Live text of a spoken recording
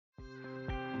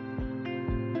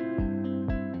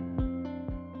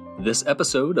This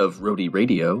episode of Roadie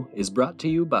Radio is brought to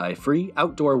you by free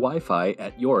outdoor Wi-Fi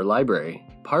at your library.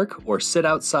 Park or sit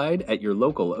outside at your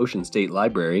local Ocean State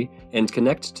Library and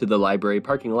connect to the library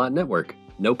parking lot network.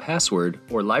 No password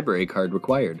or library card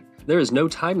required. There is no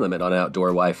time limit on outdoor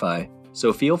Wi-Fi,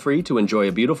 so feel free to enjoy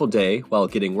a beautiful day while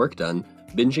getting work done,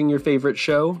 binging your favorite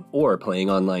show, or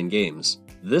playing online games.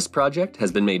 This project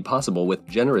has been made possible with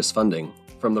generous funding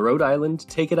from the Rhode Island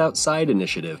Take It Outside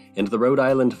initiative and the Rhode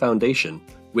Island Foundation,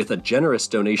 with a generous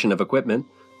donation of equipment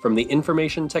from the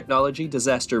Information Technology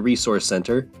Disaster Resource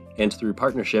Center and through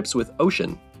partnerships with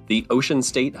Ocean, the Ocean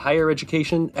State Higher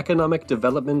Education Economic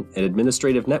Development and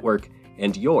Administrative Network,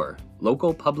 and your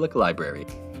local public library.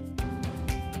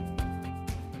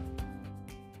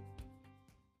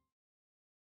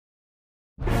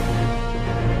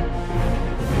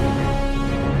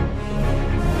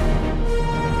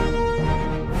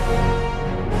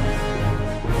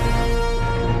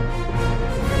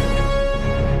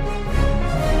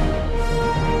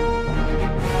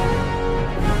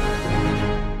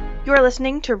 You are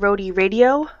listening to Roadie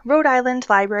Radio, Rhode Island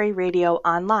Library Radio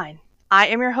Online. I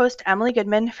am your host, Emily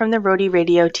Goodman from the Roadie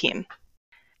Radio team.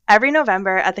 Every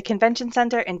November at the Convention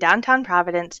Center in downtown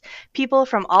Providence, people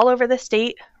from all over the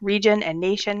state, region, and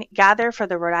nation gather for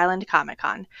the Rhode Island Comic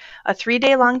Con, a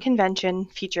 3-day-long convention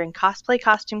featuring cosplay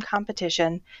costume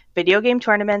competition, video game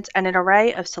tournaments, and an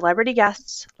array of celebrity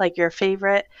guests like your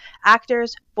favorite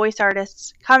actors, voice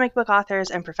artists, comic book authors,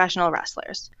 and professional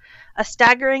wrestlers. A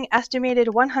staggering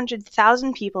estimated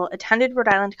 100,000 people attended Rhode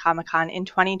Island Comic Con in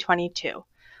 2022.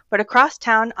 But across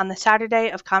town on the Saturday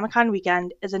of Comic-Con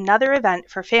weekend is another event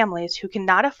for families who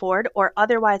cannot afford or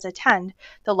otherwise attend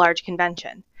the large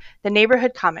convention, the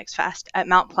Neighborhood Comics Fest at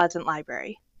Mount Pleasant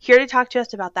Library. Here to talk to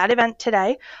us about that event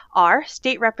today are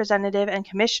State Representative and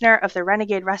Commissioner of the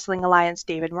Renegade Wrestling Alliance,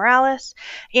 David Morales,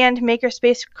 and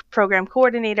Makerspace Program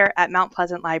Coordinator at Mount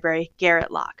Pleasant Library,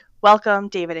 Garrett Locke. Welcome,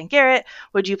 David and Garrett.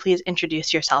 Would you please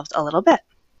introduce yourselves a little bit?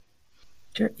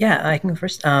 Sure. Yeah, I can go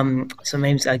first. So my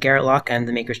name's Garrett Locke. I'm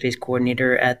the Makerspace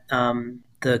Coordinator at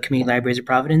the Community Libraries of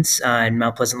Providence, and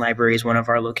Mount Pleasant Library is one of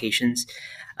our locations.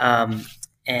 And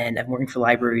I've been working for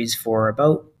libraries for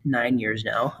about 9 years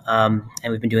now,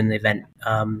 and we've been doing the event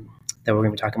that we're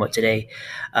going to be talking about today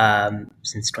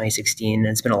since 2016, and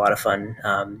it's been a lot of fun.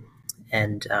 I'm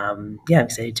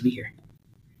excited to be here.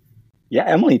 Yeah,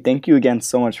 Emily, thank you again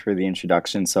so much for the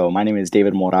introduction. So my name is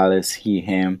David Morales, he,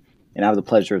 him. And I have the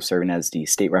pleasure of serving as the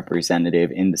state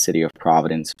representative in the city of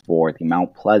Providence for the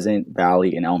Mount Pleasant,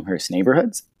 Valley, and Elmhurst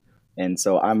neighborhoods. And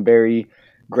so I'm very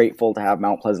grateful to have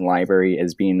Mount Pleasant Library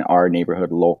as being our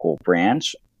neighborhood local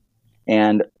branch.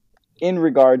 And in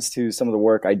regards to some of the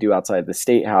work I do outside the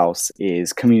State House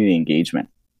is community engagement.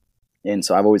 And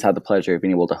so I've always had the pleasure of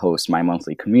being able to host my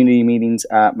monthly community meetings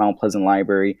at Mount Pleasant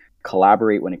Library,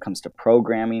 collaborate when it comes to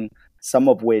programming, some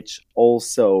of which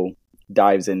also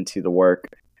dives into the work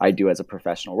I do as a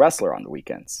professional wrestler on the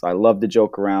weekends. So I love to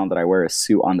joke around that I wear a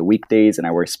suit on the weekdays and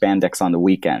I wear spandex on the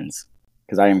weekends,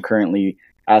 because I am currently,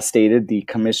 as stated, the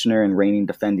commissioner and reigning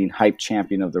defending hype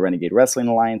champion of the Renegade Wrestling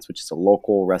Alliance, which is a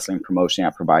local wrestling promotion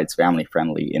that provides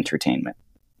family-friendly entertainment.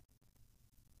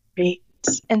 Great.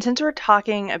 And since we're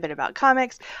talking a bit about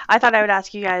comics, I thought I would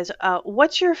ask you guys,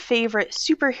 what's your favorite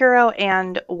superhero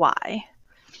and why?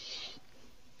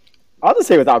 I'll just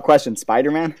say without question,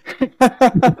 Spider-Man.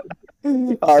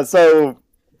 So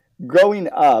growing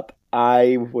up,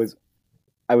 I was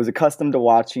accustomed to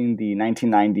watching the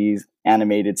 1990s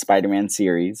animated Spider-Man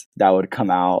series that would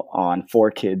come out on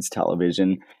 4Kids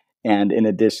television. And in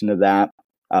addition to that,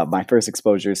 my first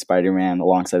exposure to Spider-Man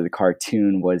alongside the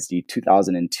cartoon was the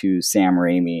 2002 Sam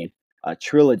Raimi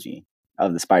trilogy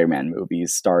of the Spider-Man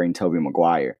movies starring Tobey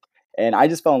Maguire. And I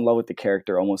just fell in love with the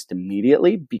character almost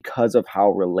immediately because of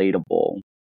how relatable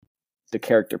the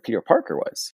character Peter Parker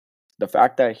was. The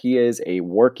fact that he is a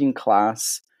working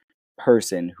class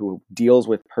person who deals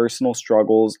with personal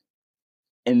struggles,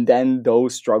 and then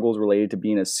those struggles related to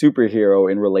being a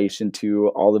superhero in relation to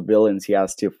all the villains he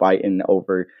has to fight and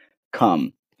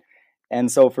overcome.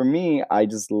 And so for me, I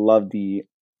just love the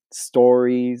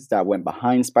stories that went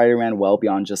behind Spider-Man well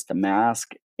beyond just the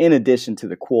mask, in addition to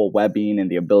the cool webbing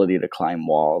and the ability to climb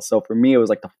walls. So for me, it was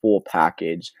like the full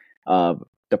package of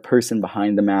the person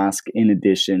behind the mask, in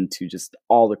addition to just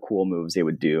all the cool moves they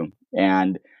would do.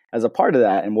 And as a part of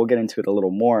that, and we'll get into it a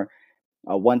little more,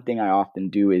 one thing I often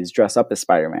do is dress up as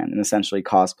Spider-Man and essentially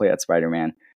cosplay as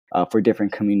Spider-Man for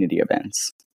different community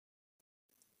events.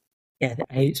 Yeah,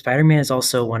 Spider-Man is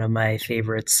also one of my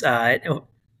favorites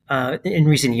in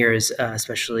recent years,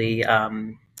 especially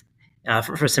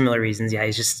for similar reasons. Yeah,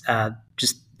 he's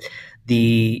just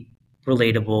the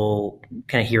relatable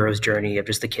kind of hero's journey of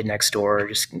just the kid next door,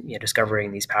 just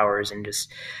discovering these powers, and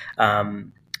just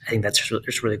I think that's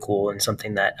just really cool, and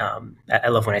something that I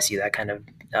love when I see that kind of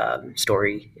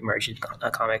story emerge in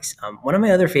comics. One of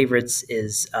my other favorites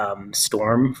is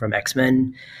Storm from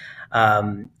X-Men.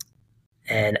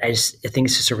 And I think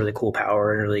it's just a really cool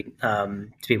power, and really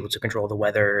to be able to control the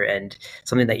weather, and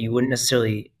something that you wouldn't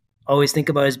necessarily always think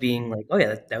about as being like, oh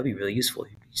yeah, that would be really useful.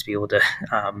 You'd just be able to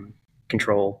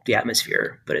control the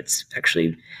atmosphere, but it's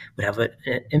actually would have an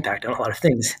impact on a lot of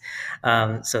things.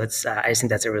 So it's I just think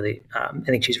that's a really I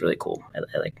think she's really cool.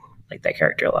 I like that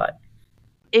character a lot.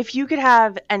 If you could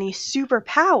have any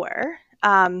superpower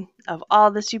of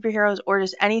all the superheroes, or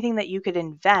just anything that you could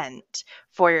invent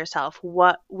for yourself,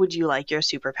 what would you like your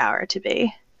superpower to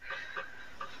be?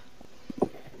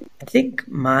 I think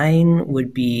mine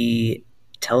would be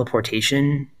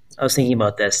teleportation. I was thinking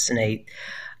about this, and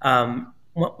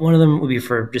one of them would be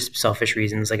for just selfish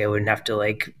reasons. Like I wouldn't have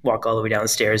to walk all the way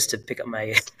downstairs to pick up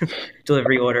my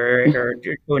delivery order, or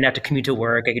wouldn't have to commute to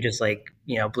work. I could just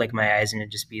blink my eyes and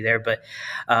it'd just be there. But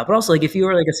also if you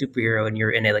were a superhero and you're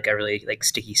in a really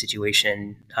sticky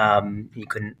situation, you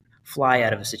couldn't fly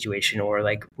out of a situation, or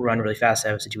run really fast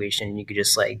out of a situation, you could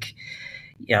just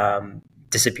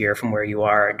disappear from where you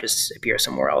are and just appear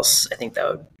somewhere else. I think that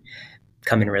would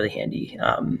come in really handy,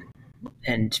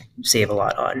 and save a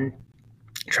lot on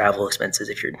travel expenses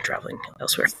if you're traveling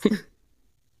elsewhere.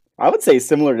 I would say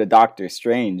similar to Doctor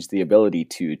Strange, the ability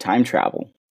to time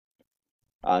travel.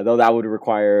 Though that would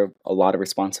require a lot of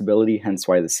responsibility, hence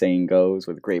why the saying goes,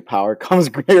 with great power comes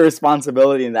great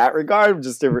responsibility in that regard,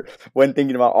 when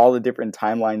thinking about all the different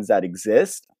timelines that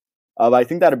exist. I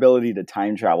think that ability to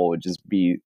time travel would just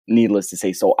be, needless to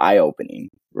say, so eye-opening,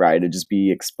 right? To just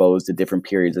be exposed to different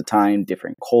periods of time,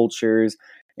 different cultures,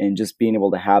 and just being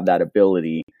able to have that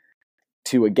ability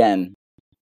to, again,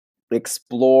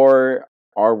 explore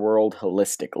our world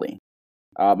holistically.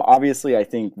 Obviously, I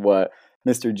think what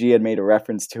Mr. G had made a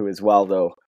reference to as well,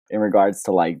 though, in regards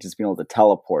to just being able to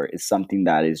teleport, is something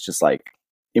that is just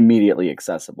immediately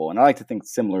accessible. And I like to think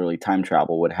similarly, time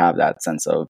travel would have that sense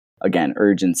of, again,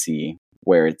 urgency,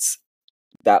 where it's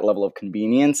that level of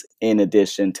convenience in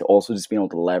addition to also just being able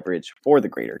to leverage for the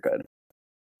greater good.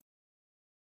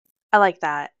 I like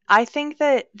that. I think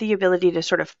that the ability to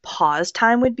sort of pause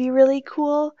time would be really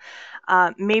cool.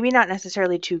 Maybe not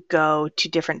necessarily to go to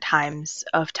different times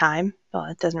of time. Well,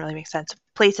 it doesn't really make sense.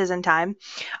 Places and time.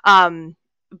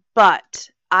 But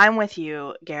I'm with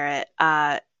you, Garrett.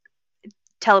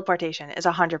 Teleportation is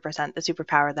 100% the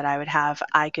superpower that I would have.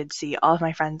 I could see all of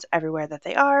my friends everywhere that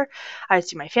they are. I would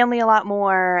see my family a lot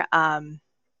more.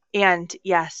 And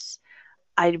yes,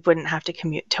 I wouldn't have to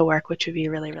commute to work, which would be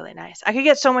really, really nice. I could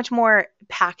get so much more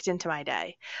packed into my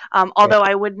day. Although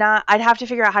I'd have to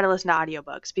figure out how to listen to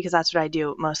audiobooks, because that's what I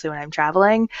do mostly when I'm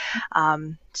traveling.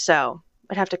 So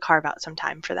I'd have to carve out some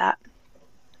time for that.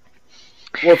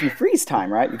 Well, if you freeze time,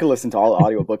 right, you can listen to all the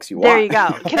audiobooks you want. There you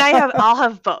go. I'll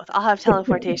have both. I'll have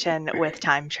teleportation with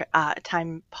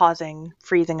time pausing,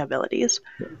 freezing abilities.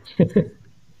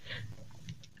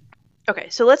 Okay,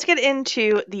 so let's get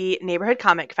into the Neighborhood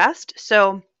Comic Fest.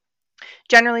 So,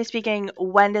 generally speaking,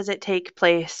 when does it take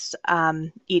place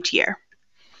each year?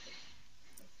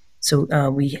 So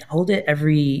we hold it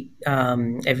every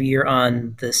year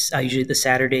on this usually the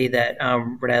Saturday that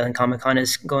Rhode Island Comic Con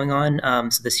is going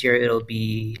on. So this year it'll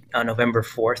be on November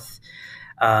 4th,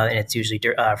 and it's usually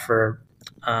for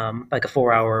a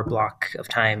 4-hour block of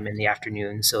time in the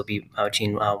afternoon. So it'll be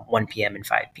between 1 p.m. and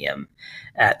 5 p.m.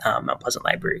 at Mount Pleasant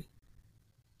Library.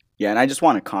 Yeah, and I just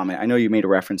want to comment. I know you made a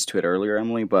reference to it earlier,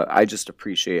 Emily, but I just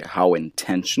appreciate how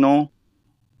intentional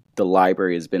the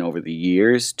library has been over the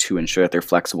years to ensure that they're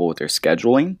flexible with their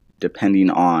scheduling, depending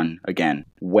on, again,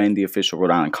 when the official Rhode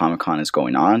Island Comic Con is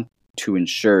going on, to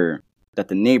ensure that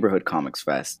the Neighborhood Comics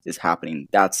Fest is happening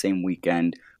that same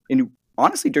weekend, and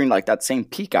honestly during that same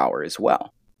peak hour as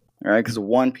well. All right, because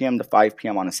 1 p.m. to 5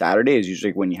 p.m. on a Saturday is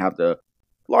usually when you have the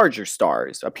larger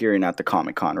stars appearing at the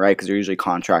Comic Con, right? Because they're usually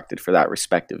contracted for that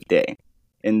respective day.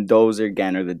 And those,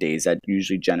 again, are the days that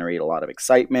usually generate a lot of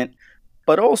excitement,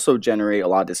 but also generate a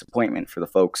lot of disappointment for the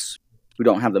folks who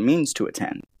don't have the means to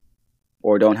attend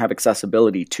or don't have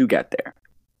accessibility to get there.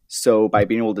 So by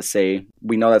being able to say,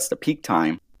 we know that's the peak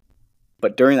time,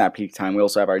 but during that peak time, we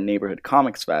also have our Neighborhood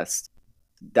Comics Fest.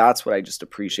 That's what I just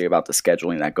appreciate about the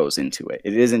scheduling that goes into it.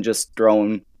 It isn't just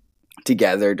thrown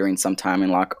together during some time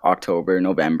in October,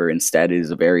 November. Instead, it is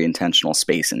a very intentional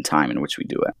space and time in which we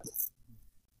do it.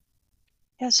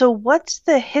 Yeah, so what's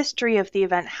the history of the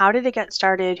event? How did it get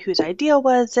started? Whose idea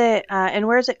was it? And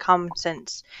where has it come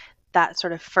since that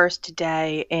sort of first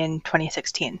day in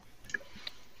 2016?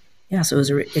 Yeah, so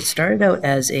it started out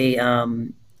as a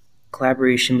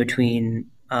collaboration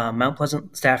between Mount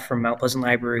Pleasant staff from Mount Pleasant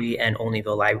Library and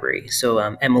Olneyville Library. So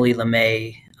Emily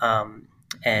LeMay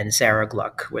and Sarah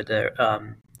Gluck were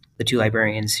the two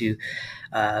librarians who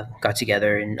got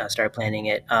together and started planning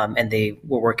it. And they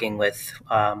were working with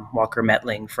Walker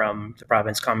Metling from the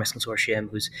Providence Comics Consortium,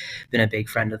 who's been a big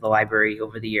friend of the library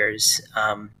over the years.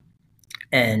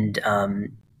 And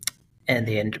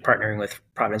they ended up partnering with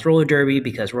Providence Roller Derby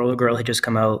because Roller Girl had just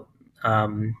come out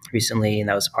recently, and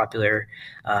that was a popular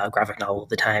graphic novel at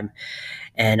the time.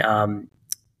 And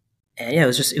yeah, it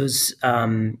was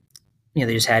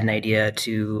they just had an idea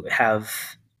to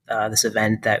have this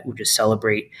event that would just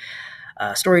celebrate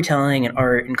storytelling and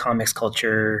art and comics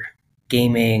culture,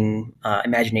 gaming,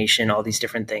 imagination, all these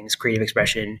different things, creative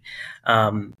expression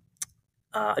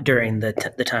during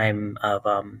the time of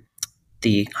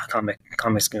the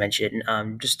comics convention,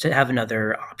 just to have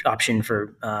another option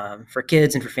for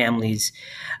kids and for families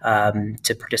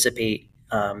to participate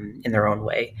in their own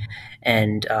way.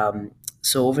 And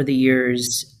so over the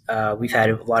years, we've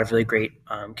had a lot of really great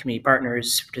community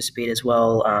partners participate as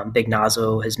well. Big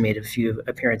Nazo has made a few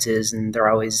appearances, and they're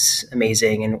always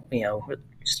amazing, and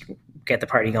just get the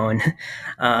party going.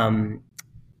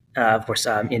 Of course,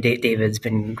 David's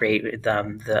been great with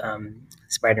the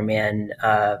Spider-Man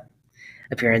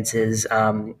appearances.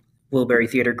 Wilbury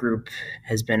Theater Group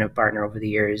has been a partner over the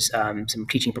years. Some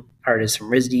teaching artists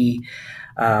from RISD.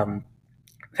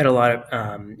 Had a lot of,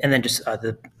 and then just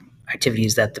the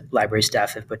activities that the library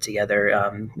staff have put together.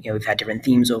 We've had different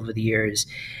themes over the years,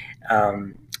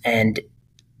 and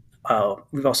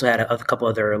we've also had a couple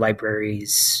other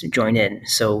libraries join in.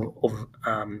 So over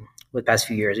the past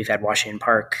few years, we've had Washington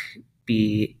Park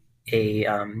be a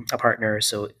partner.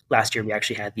 So last year we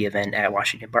actually had the event at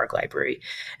Washington Park Library,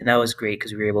 and that was great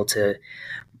because we were able to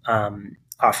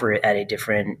offer it at a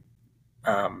different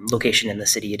location in the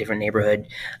city, a different neighborhood,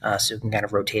 so we can kind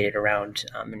of rotate it around.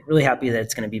 And really happy that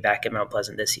it's going to be back at Mount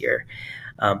Pleasant this year,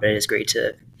 but it is great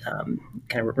to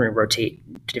kind of rotate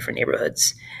to different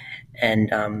neighborhoods.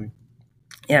 And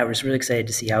yeah, we're just really excited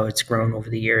to see how it's grown over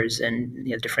the years, and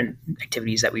different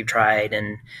activities that we've tried,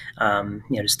 and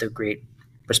just the great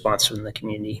response from the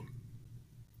community.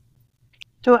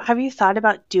 So have you thought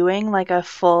about doing like a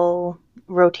full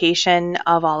rotation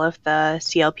of all of the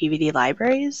CLPVD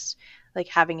libraries, like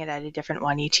having it at a different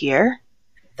one each year?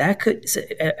 That could,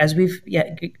 as we've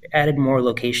added more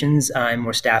locations and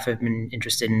more staff have been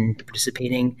interested in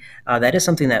participating, that is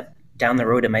something that down the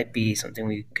road it might be something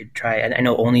we could try. I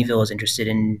know Olneyville is interested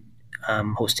in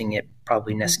hosting it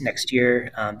probably next year.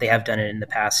 They have done it in the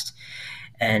past,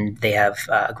 and they have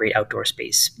a great outdoor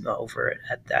space over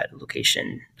at that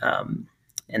location,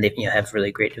 and they have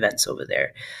really great events over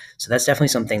there. So that's definitely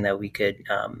something that we could,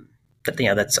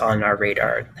 that's on our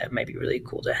radar. That might be really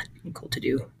cool to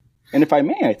do. And if I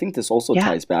may, I think this also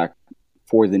ties back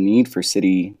for the need for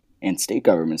city and state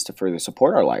governments to further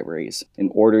support our libraries in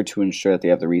order to ensure that they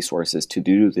have the resources to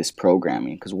do this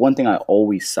programming. Because one thing I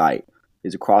always cite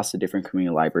is across the different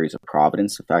community libraries of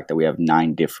Providence, the fact that we have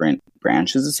 9 different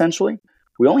branches essentially.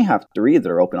 We only have 3 that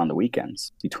are open on the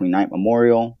weekends, between Knight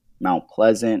Memorial, Mount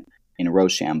Pleasant, and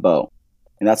Rochambeau.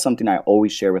 And that's something I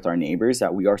always share with our neighbors,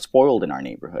 that we are spoiled in our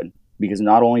neighborhood, because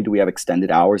not only do we have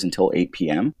extended hours until 8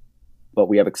 p.m., but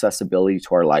we have accessibility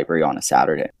to our library on a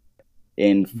Saturday.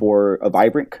 And for a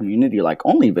vibrant community like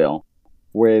Olneyville,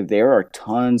 where there are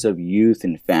tons of youth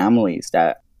and families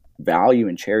that value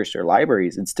and cherish their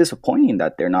libraries, it's disappointing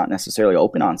that they're not necessarily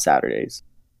open on Saturdays.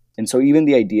 And so even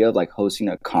the idea of like hosting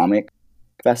a comic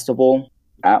festival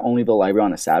at Olneyville Library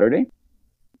on a Saturday,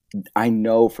 I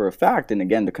know for a fact, and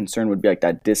again, the concern would be like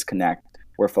that disconnect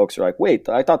where folks are like, wait,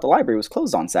 I thought the library was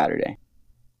closed on Saturday,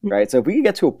 right? So if we could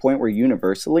get to a point where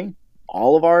universally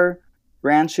all of our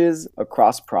branches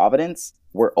across Providence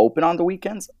were open on the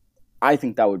weekends, I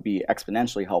think that would be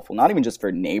exponentially helpful, not even just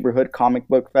for neighborhood comic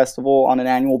book festival on an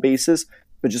annual basis,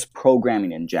 but just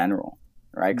programming in general,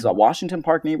 right? Because Washington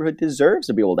Park neighborhood deserves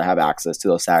to be able to have access to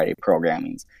those Saturday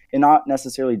programmings and not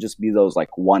necessarily just be those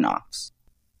like one-offs.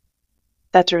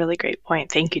 That's a really great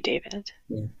point. Thank you, David.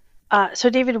 Yeah. So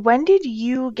David, when did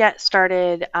you get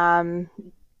started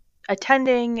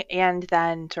attending and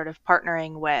then sort of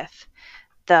partnering with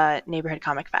the Neighborhood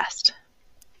Comic Fest?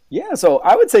 Yeah, so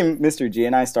I would say Mr. G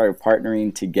and I started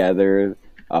partnering together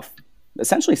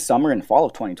essentially summer and fall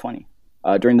of 2020.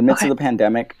 During the midst of the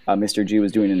pandemic, Mr. G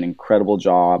was doing an incredible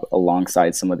job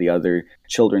alongside some of the other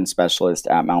children's specialists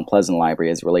at Mount Pleasant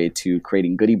Library as related to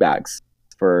creating goodie bags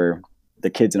for the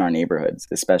kids in our neighborhoods,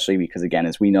 especially because, again,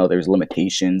 as we know, there's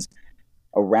limitations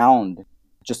around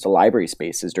just the library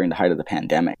spaces during the height of the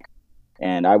pandemic.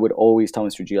 And I would always tell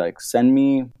Mr. G, like, send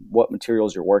me what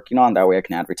materials you're working on. That way I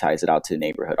can advertise it out to the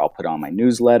neighborhood. I'll put it on my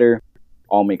newsletter.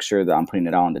 I'll make sure that I'm putting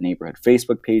it out on the neighborhood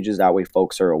Facebook pages. That way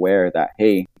folks are aware that,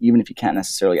 hey, even if you can't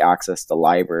necessarily access the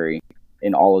library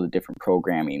in all of the different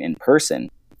programming in person,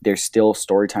 there's still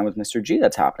story time with Mr. G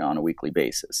that's happening on a weekly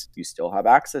basis. You still have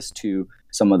access to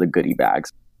some of the goodie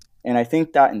bags. And I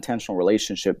think that intentional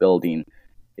relationship building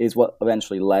is what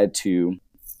eventually led to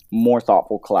more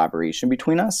thoughtful collaboration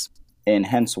between us. And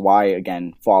hence why,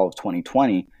 again, fall of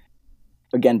 2020,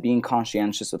 again, being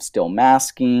conscientious of still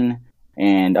masking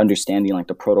and understanding like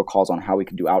the protocols on how we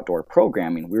could do outdoor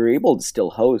programming, we were able to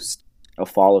still host a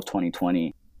fall of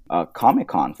 2020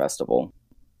 Comic-Con festival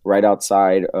right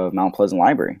outside of Mount Pleasant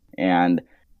Library. And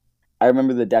I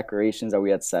remember the decorations that we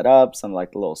had set up, some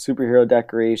like the little superhero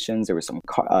decorations. There was some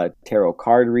tarot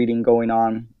card reading going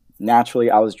on. Naturally,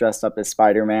 I was dressed up as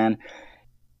Spider-Man.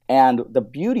 And the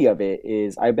beauty of it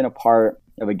is I've been a part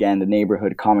of, again, the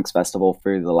Neighborhood Comics Festival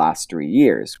for the last 3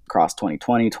 years, across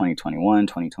 2020, 2021,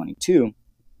 2022.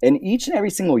 And each and every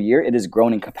single year, it has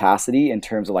grown in capacity in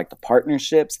terms of like the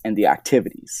partnerships and the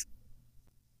activities.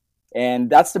 And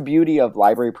that's the beauty of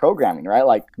library programming, right?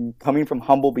 Like coming from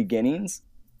humble beginnings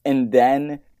and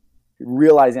then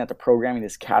realizing that the programming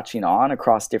is catching on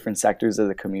across different sectors of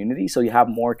the community. So you have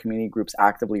more community groups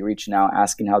actively reaching out,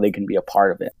 asking how they can be a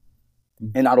part of it.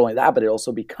 And not only that, but it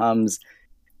also becomes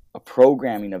a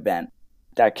programming event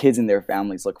that kids and their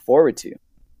families look forward to.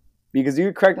 Because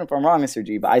you correct me if I'm wrong, Mr.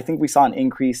 G, but I think we saw an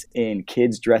increase in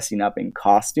kids dressing up in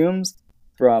costumes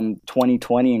from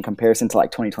 2020 in comparison to like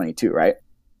 2022, right?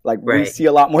 Like we see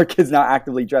a lot more kids now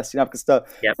actively dressing up because the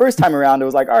first time around it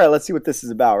was like, all right, let's see what this is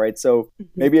about, right? So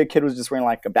maybe a kid was just wearing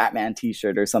like a Batman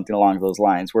t-shirt or something along those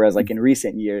lines. Whereas like in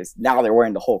recent years, now they're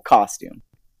wearing the whole costume.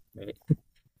 Right.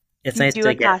 It's you nice do to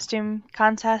a costume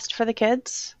contest for the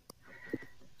kids?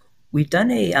 We've done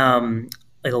a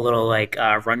like a little like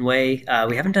runway.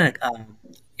 We haven't done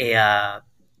a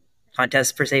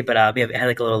contest per se, but we had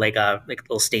like a little like a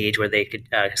little stage where they could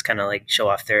just kind of like show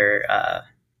off their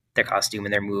costume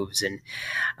and their moves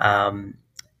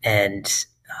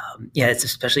yeah, it's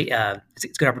especially it's a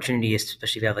good opportunity,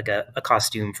 especially if you have like a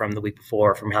costume from the week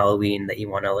before from Halloween that you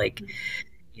want to like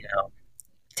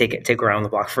take around the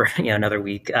block for another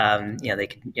week. They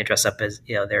can dress up as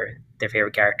their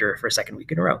favorite character for a second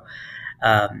week in a row.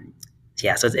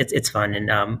 So it's fun, and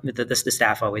the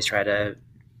staff always try to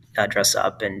dress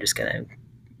up and just kind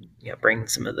of bring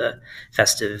some of the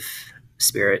festive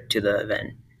spirit to the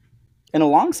event. And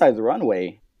alongside the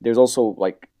runway, there's also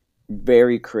like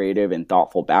very creative and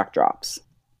thoughtful backdrops.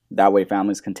 That way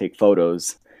families can take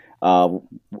photos of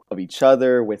each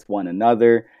other, with one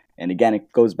another. And again,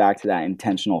 it goes back to that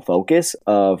intentional focus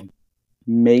of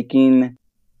making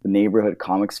the Neighborhood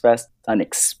Comics Fest an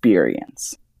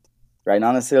experience, right?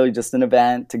 Not necessarily just an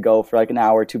event to go for like an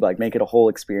hour or two, but like make it a whole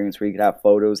experience where you can have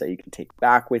photos that you can take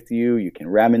back with you, you can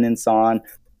reminisce on,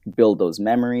 build those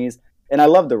memories. And I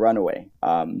love the runway.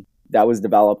 That was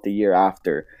developed the year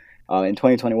after. In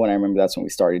 2021, I remember that's when we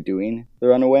started doing the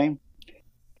runaway.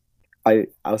 I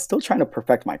was still trying to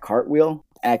perfect my cartwheel,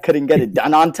 and I couldn't get it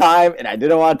done on time, and I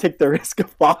didn't want to take the risk of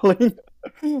falling.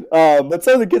 But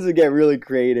some of the kids would get really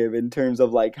creative in terms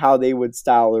of like how they would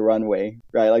style the runway,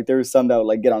 right? Like there was some that would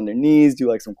like get on their knees, do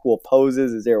like some cool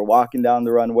poses as they were walking down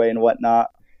the runway and whatnot.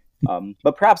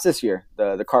 But perhaps this year,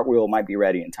 the cartwheel might be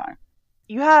ready in time.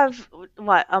 You have,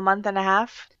 what, a month and a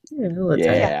half?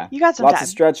 Yeah. You got some lots time. of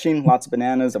stretching, lots of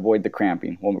bananas, avoid the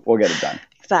cramping. We'll get it done.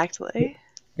 Exactly.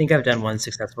 I think I've done one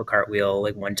successful cartwheel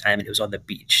like one time, and it was on the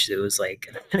beach. It was like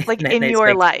in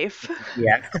your life.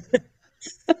 Yeah.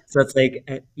 So it's like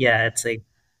I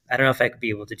don't know if I could be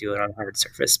able to do it on a hard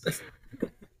surface, but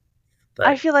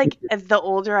I feel like the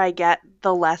older I get,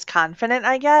 the less confident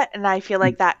I get, and I feel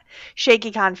like that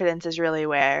shaky confidence is really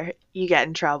where you get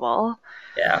in trouble.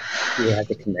 Yeah, you have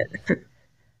to commit.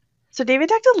 So David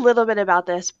talked a little bit about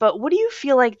this, but what do you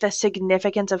feel like the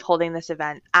significance of holding this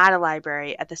event at a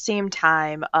library at the same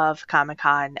time of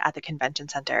Comic-Con at the convention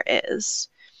center is?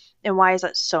 And why is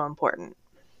that so important?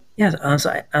 Yeah, I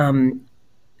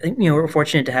think we're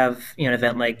fortunate to have an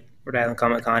event like Rhode Island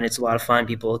Comic-Con. It's a lot of fun.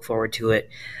 People look forward to it.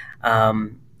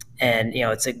 And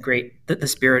it's a great, the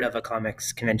spirit of a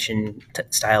comics convention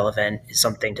style event is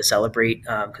something to celebrate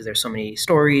because there's so many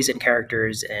stories and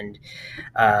characters and,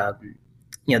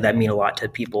 that mean a lot to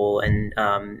people. And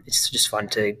it's just fun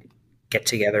to get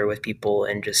together with people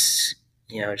and just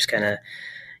kind of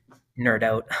nerd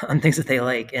out on things that they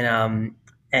like.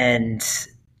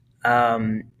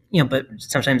 But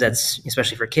sometimes that's,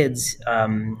 especially for kids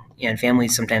and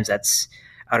families, sometimes that's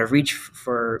out of reach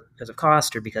because of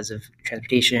cost or because of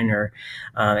transportation or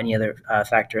any other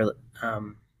factor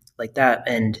like that.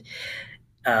 And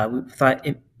we thought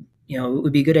it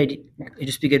would be a good idea. It'd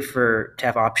just be good to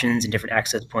have options and different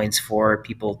access points for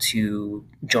people to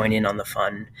join in on the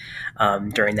fun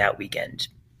during that weekend.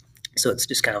 So it's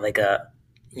just kind of like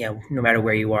no matter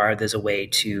where you are, there's a way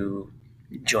to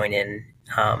join in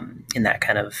that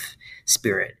kind of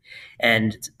spirit.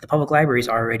 And the public library is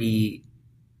already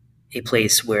a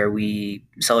place where we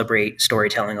celebrate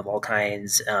storytelling of all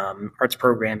kinds, arts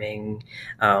programming.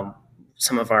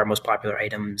 Some of our most popular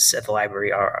items at the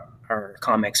library are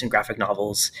comics and graphic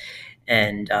novels.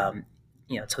 And, so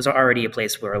it's already a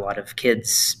place where a lot of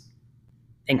kids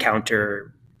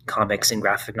encounter comics and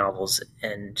graphic novels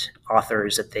and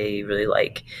authors that they really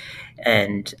like.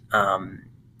 And,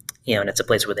 and it's a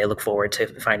place where they look forward to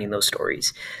finding those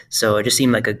stories. So it just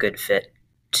seemed like a good fit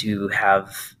to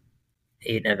have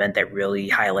an event that really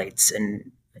highlights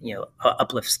and,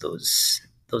 uplifts those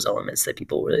elements that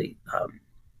people really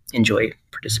enjoy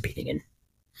participating in.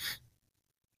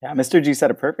 Yeah, Mr. G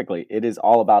said it perfectly. It is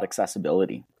all about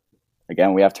accessibility.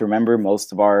 Again, we have to remember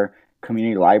most of our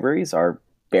community libraries are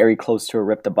very close to a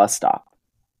RIPTA bus stop.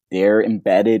 They're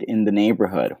embedded in the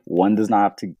neighborhood. One does not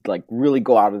have to really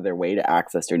go out of their way to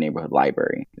access their neighborhood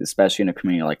library, especially in a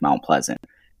community like Mount Pleasant.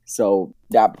 So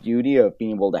that beauty of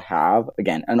being able to have,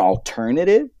 again, an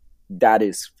alternative that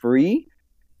is free,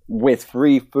 with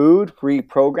free food, free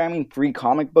programming, free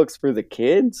comic books for the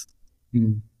kids.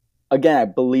 Again, I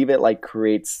believe it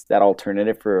creates that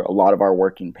alternative for a lot of our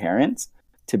working parents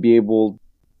to be able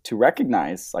to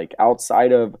recognize,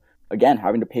 outside of, again,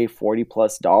 having to pay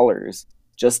 $40+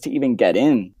 just to even get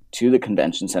in to the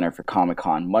convention center for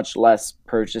Comic-Con, much less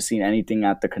purchasing anything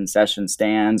at the concession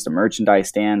stands, the merchandise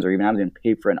stands, or even having to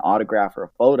pay for an autograph or a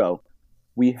photo.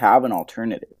 We have an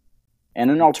alternative. And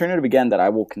an alternative, again, that I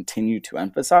will continue to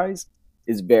emphasize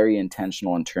is very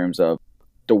intentional in terms of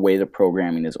the way the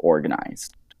programming is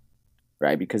organized,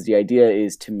 right? Because the idea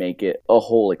is to make it a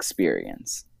whole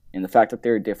experience. And the fact that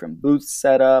there are different booths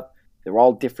set up, they're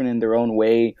all different in their own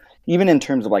way, even in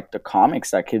terms of the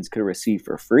comics that kids could receive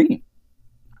for free,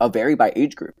 vary by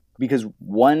age group. Because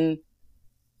one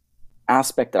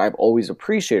aspect that I've always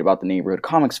appreciated about the Neighborhood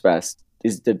Comics Fest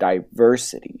is the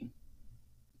diversity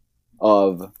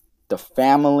of the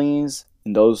families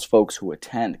and those folks who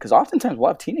attend. Because oftentimes we'll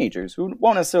have teenagers who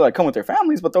won't necessarily come with their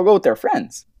families, but they'll go with their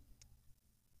friends.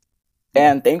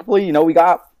 And thankfully, we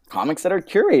got comics that are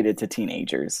curated to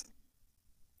teenagers.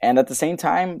 And at the same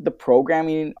time, the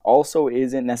programming also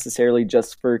isn't necessarily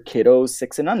just for kiddos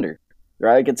 6 and under,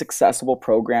 right? It's accessible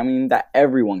programming that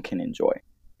everyone can enjoy.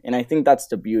 And I think that's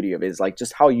the beauty of it, is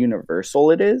just how universal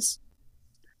it is.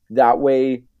 That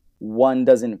way, one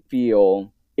doesn't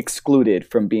feel excluded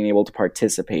from being able to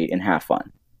participate and have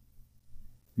fun.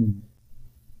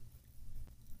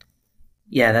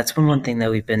 Yeah, that's one thing that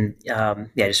we've been,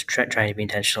 just trying to be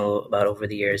intentional about over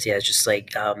the years. Yeah, it's just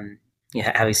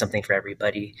having something for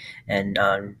everybody, and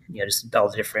just all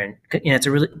the different. It's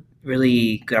a really,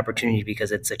 really good opportunity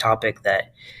because it's a topic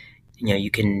that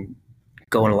you can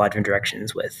go in a lot of different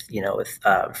directions with.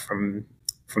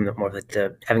 From the more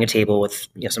the having a table with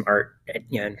some art,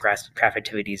 and craft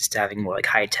activities, to having more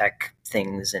high tech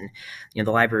things, and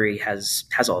the library has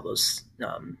all those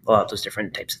a lot of those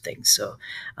different types of things. So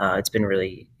it's been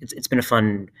a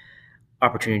fun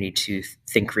opportunity to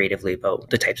think creatively about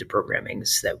the type of programming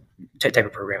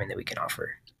that we can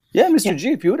offer. Yeah, Mr.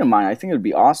 G, if you wouldn't mind, I think it would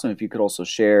be awesome if you could also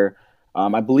share.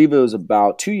 I believe it was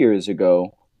about 2 years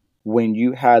ago when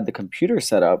you had the computer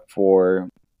set up for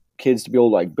kids to be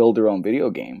able to build their own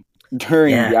video game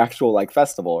during the actual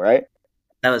festival, right?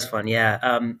 That was fun.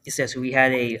 Yeah. So we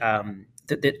had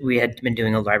we had been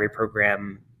doing a library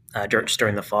program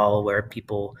during the fall where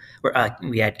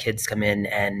we had kids come in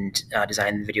and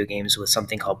design video games with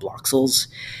something called Bloxels,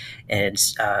 and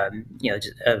it's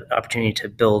just an opportunity to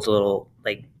build a little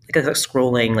like a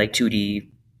scrolling 2D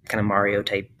kind of Mario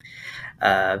type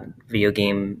video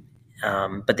game,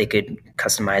 but they could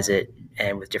customize it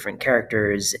and with different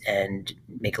characters and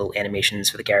make little animations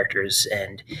for the characters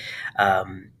and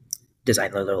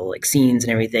design their little scenes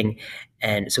and everything.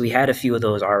 And so we had a few of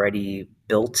those already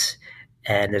built,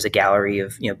 and there's a gallery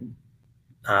of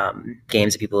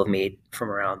games that people have made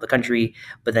from around the country.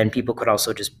 But then people could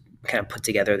also just kind of put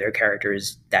together their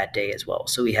characters that day as well.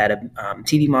 So we had a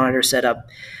TV monitor set up,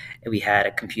 and we had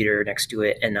a computer next to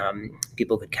it, and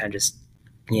people could kind of just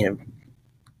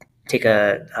take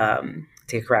a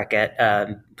crack at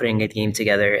putting a game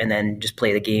together and then just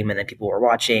play the game, and then people were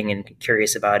watching and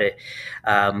curious about it.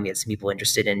 We had some people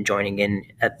interested in joining in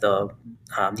at the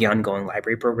ongoing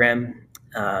library program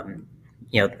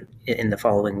in the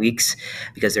following weeks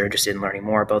because they're interested in learning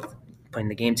more about playing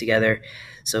the game together.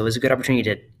 So it was a good opportunity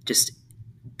to just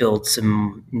build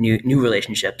some new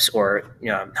relationships, or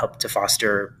help to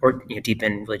foster or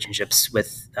deepen relationships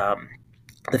with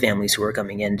the families who were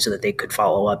coming in, so that they could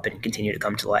follow up and continue to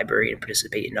come to the library and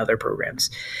participate in other programs.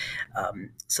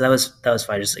 So that was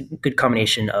fun. Just a good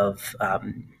combination of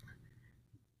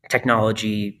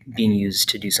technology being used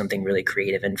to do something really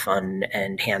creative and fun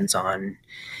and hands-on,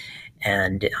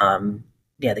 and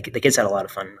the kids had a lot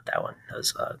of fun with that one.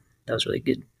 That was really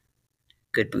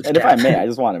good booth. And if I may, I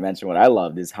just want to mention what I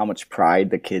loved is how much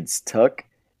pride the kids took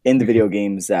in the video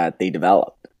games that they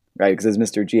developed, right? Because as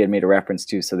Mr. G had made a reference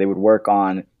to, so they would work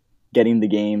on getting the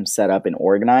game set up and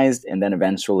organized, and then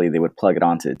eventually they would plug it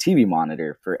onto the TV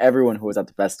monitor for everyone who was at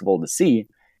the festival to see.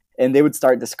 And they would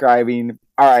start describing,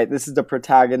 all right, this is the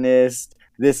protagonist,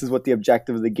 this is what the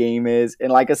objective of the game is,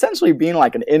 and like essentially being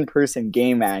like an in-person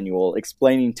game manual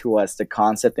explaining to us the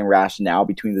concept and rationale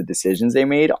between the decisions they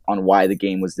made on why the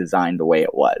game was designed the way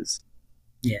it was.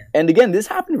 Yeah. And again, this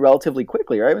happened relatively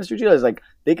quickly, right? Mr. Gila is like,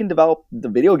 they can develop the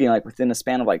video game like within a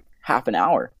span of like half an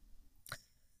hour.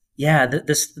 Yeah,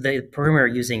 the program we're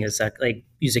using is like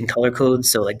using color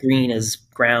codes. So like green is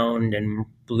ground, and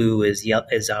blue is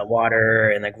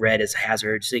water, and like red is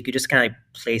hazard. So you could just kind of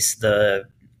place the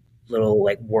little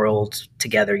like world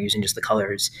together using just the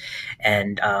colors,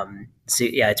 and so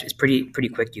yeah, it's pretty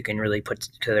quick. You can really put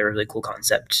together a really cool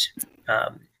concept,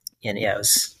 and yeah, it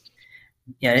was.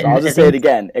 Yeah, so I'll just say it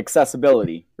again: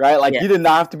 accessibility, right? Like you did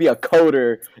not have to be a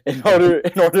coder in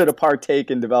order to partake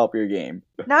and develop your game.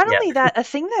 Not only that, a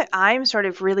thing that I'm sort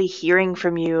of really hearing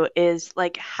from you is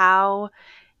like how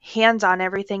hands-on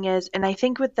everything is, and I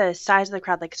think with the size of the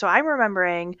crowd, like so I'm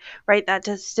remembering right that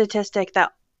statistic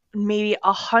that maybe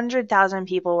 100,000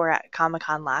 people were at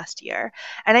Comic-Con last year.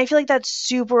 And I feel like that's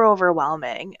super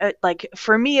overwhelming. Like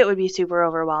for me, it would be super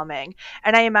overwhelming.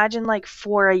 And I imagine like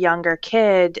for a younger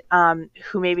kid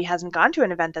who maybe hasn't gone to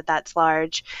an event that's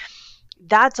large,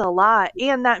 that's a lot.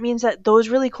 And that means that those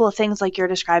really cool things like you're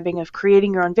describing of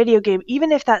creating your own video game,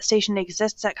 even if that station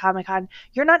exists at Comic-Con,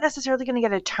 you're not necessarily going to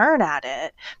get a turn at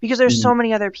it because there's so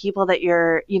many other people that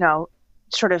you're,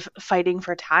 sort of fighting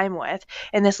for time with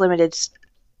in this limited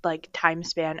like time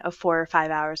span of 4 or 5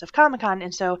 hours of Comic-Con.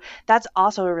 And so that's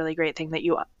also a really great thing that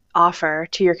you offer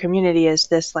to your community is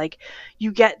this, like,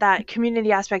 you get that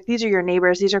community aspect. These are your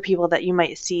neighbors. These are people that you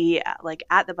might see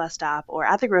at the bus stop or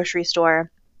at the grocery store,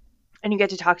 and you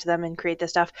get to talk to them and create this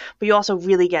stuff, but you also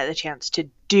really get the chance to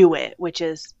do it, which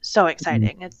is so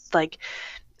exciting. Mm-hmm. It's like,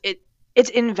 it's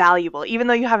invaluable. Even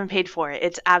though you haven't paid for it,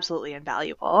 it's absolutely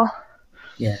invaluable.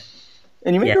 Yeah.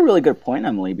 And you make a really good point,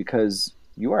 Emily, because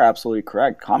you are absolutely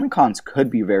correct. Comic-Cons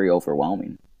could be very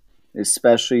overwhelming,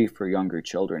 especially for younger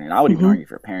children. And I would even argue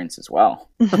for parents as well.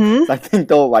 So I think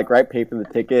they'll pay for the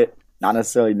ticket, not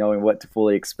necessarily knowing what to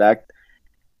fully expect.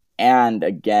 And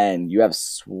again, you have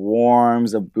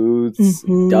swarms of booths,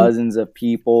 dozens of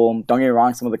people. Don't get me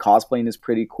wrong, some of the cosplaying is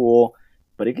pretty cool,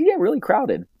 but it can get really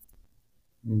crowded.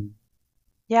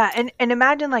 Yeah, and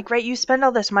imagine you spend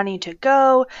all this money to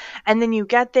go, and then you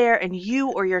get there and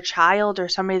you or your child or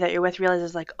somebody that you're with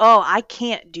realizes oh, I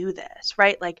can't do this,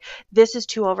 right? Like this is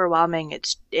too overwhelming.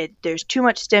 There's too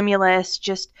much stimulus,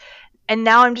 and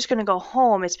now I'm just going to go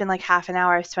home. It's been like half an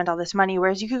hour. I've spent all this money.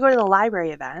 Whereas you could go to the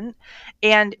library event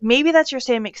and maybe that's your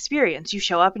same experience. You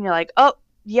show up and you're like, oh,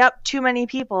 yep, too many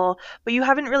people, but you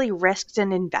haven't really risked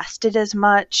and invested as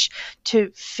much to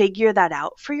figure that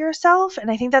out for yourself. And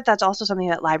I think that that's also something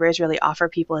that libraries really offer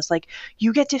people is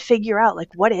you get to figure out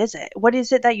what is it? What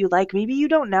is it that you like? Maybe you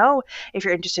don't know if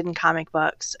you're interested in comic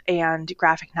books and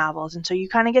graphic novels. And so you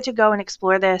kind of get to go and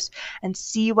explore this and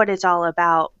see what it's all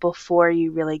about before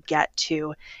you really get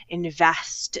to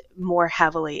invest more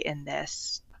heavily in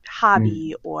this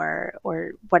hobby or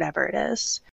whatever it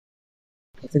is.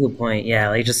 That's a good point.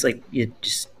 Yeah,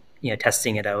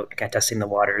 testing it out, kind of testing the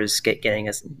waters, getting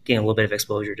a little bit of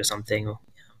exposure to something.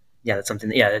 Yeah, that's something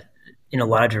that, in a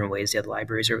lot of different ways, the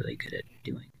libraries are really good at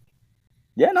doing.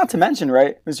 Yeah, not to mention,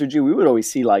 right, Mr. G, we would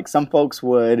always see some folks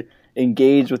would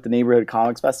engage with the neighborhood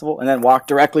comics festival and then walk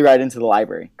directly right into the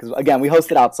library. Because again, we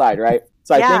host it outside, right?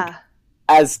 So I think,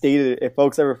 as stated, if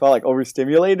folks ever felt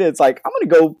overstimulated, it's I'm going to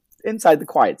go inside the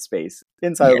quiet space,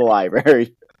 inside of the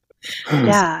library.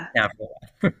 Yeah.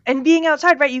 And being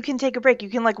outside, right, you can take a break. You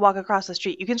can walk across the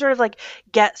street. You can sort of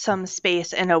get some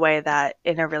space in a way that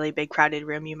in a really big crowded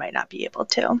room you might not be able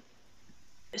to.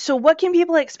 So what can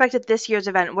people expect at this year's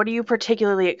event? What are you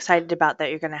particularly excited about that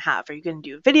you're going to have? Are you going to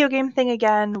do a video game thing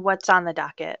again? What's on the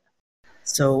docket?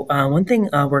 So one thing,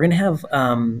 we're going to have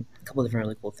a couple of different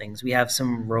really cool things. We have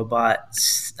some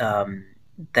robots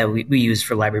that we use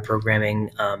for library programming.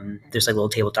 There's like little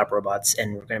tabletop robots,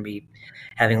 and we're going to be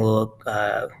having a little.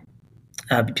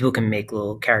 People can make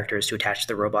little characters to attach to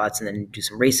the robots, and then do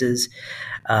some races.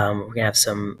 We're gonna have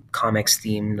some comics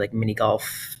themed, like mini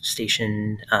golf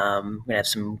station. We're gonna have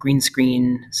some green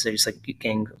screen, so just like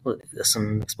getting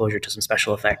some exposure to some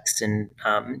special effects, and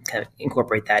kind of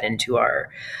incorporate that into our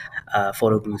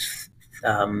photo booth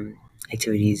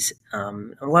activities.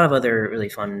 A lot of other really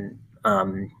fun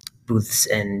booths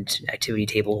and activity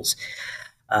tables.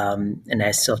 And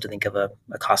I still have to think of a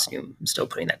costume. I'm still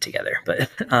putting that together, but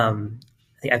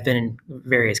I think I've been in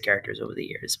various characters over the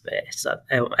years, but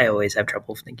I always have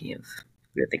trouble thinking of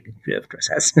who to dress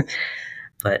as.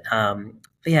 but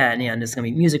yeah, and there's gonna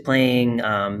be music playing,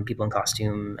 people in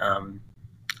costume,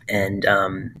 and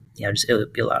just it'll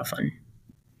be a lot of fun.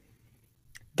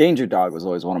 Danger Dog was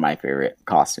always one of my favorite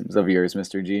costumes of yours,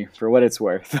 Mr. G, for what it's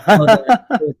worth.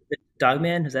 The Dog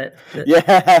Man, is that?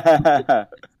 Yeah.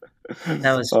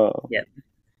 That was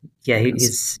yeah.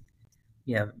 He's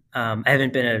I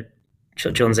haven't been a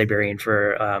children's librarian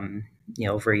for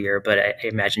over a year, but I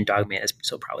imagine Dogman is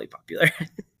so probably popular.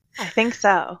 I think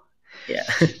so. Yeah.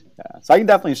 So I can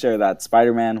definitely share that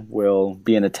Spider-Man will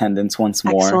be in attendance once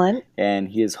more. Excellent. And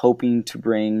he is hoping to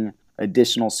bring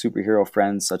additional superhero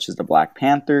friends such as the Black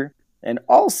Panther, and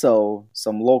also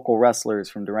some local wrestlers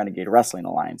from the Renegade Wrestling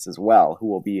Alliance as well, who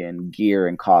will be in gear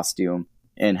and costume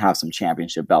and have some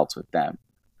championship belts with them.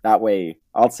 That way,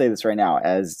 I'll say this right now,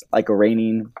 as like a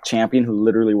reigning champion who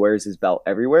literally wears his belt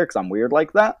everywhere, because I'm weird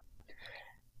like that,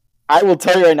 I will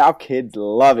tell you right now, kids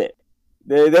love it.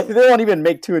 They won't even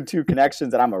make 2 and 2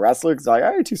 connections that I'm a wrestler, because they're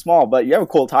like, you're too small, but you have a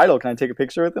cool title. Can I take a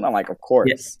picture with it? I'm like, of course.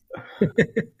 Yes.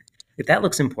 That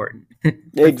looks important.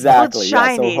 Exactly. Well, it's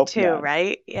shiny too,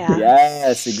 right? Yeah.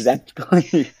 Yes,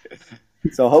 exactly.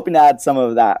 So hoping to add some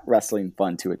of that wrestling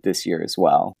fun to it this year as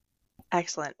well.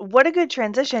 Excellent. What a good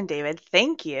transition, David.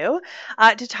 Thank you.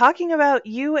 To talking about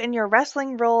you and your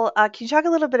wrestling role, can you talk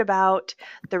a little bit about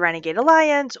the Renegade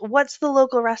Alliance? What's the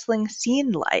local wrestling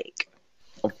scene like?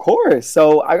 Of course.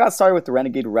 So I got started with the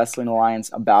Renegade Wrestling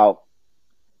Alliance about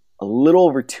a little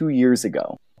over 2 years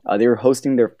ago. They were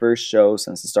hosting their first show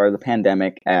since the start of the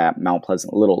pandemic at Mount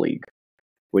Pleasant Little League,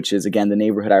 which is, again, the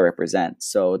neighborhood I represent.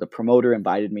 So the promoter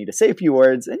invited me to say a few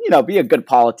words and, be a good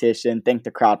politician, thank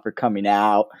the crowd for coming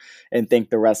out, and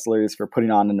thank the wrestlers for putting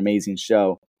on an amazing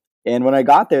show. And when I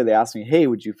got there, they asked me, hey,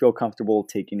 would you feel comfortable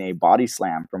taking a body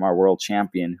slam from our world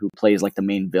champion who plays like the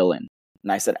main villain?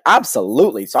 And I said,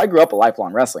 absolutely. So I grew up a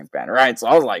lifelong wrestling fan, right? So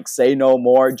I was like, say no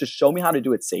more. Just show me how to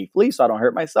do it safely so I don't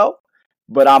hurt myself.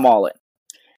 But I'm all in.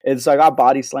 And so I got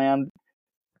body slammed.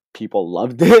 People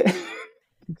loved it.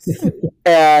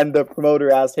 And the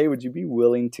promoter asked, hey, would you be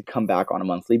willing to come back on a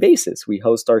monthly basis? We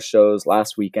host our shows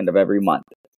last weekend of every month.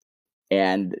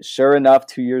 And sure enough,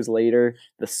 2 years later,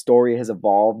 the story has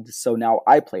evolved. So now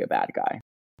I play a bad guy.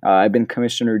 I've been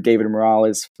Commissioner David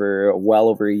Morales for well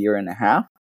over a year and a half,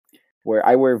 where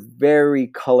I wear very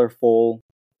colorful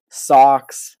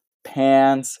socks,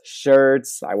 pants,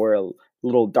 shirts. I wear a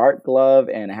little dart glove,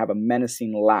 and I have a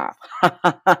menacing laugh.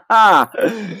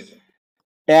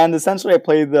 And essentially, I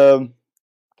play the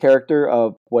character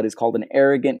of what is called an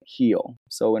arrogant heel.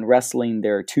 So in wrestling,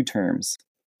 there are 2 terms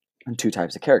and 2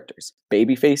 types of characters.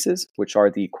 Baby faces, which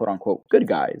are the quote-unquote good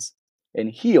guys,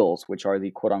 and heels, which are the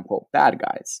quote-unquote bad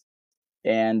guys.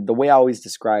 And the way I always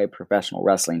describe professional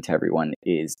wrestling to everyone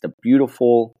is the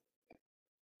beautiful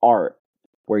art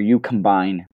where you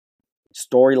combine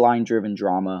storyline-driven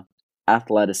drama,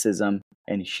 athleticism,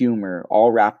 and humor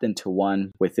all wrapped into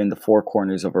one within the 4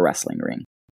 corners of a wrestling ring.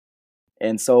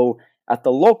 And so at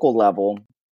the local level,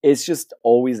 it's just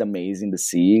always amazing to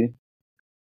see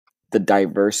the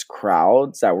diverse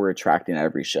crowds that we're attracting at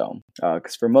every show.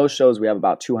 Because for most shows, we have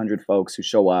about 200 folks who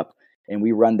show up, and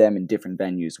we run them in different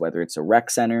venues, whether it's a rec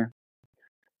center,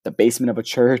 the basement of a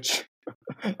church,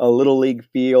 a little league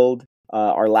field.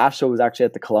 Our last show was actually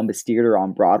at the Columbus Theater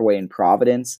on Broadway in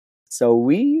Providence. So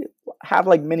we have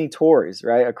like mini tours,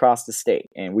 right, across the state.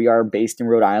 And we are based in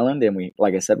Rhode Island. And we,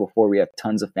 like I said before, we have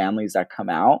tons of families that come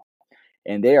out.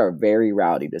 And they are very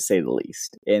rowdy, to say the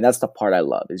least. And that's the part I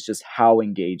love, is just how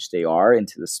engaged they are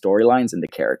into the storylines and the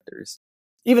characters.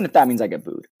 Even if that means I get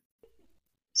booed.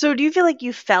 So do you feel like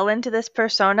you fell into this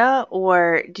persona,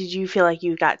 or did you feel like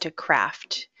you got to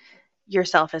craft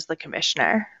yourself as the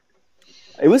commissioner?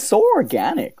 It was so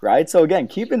organic, right? So again,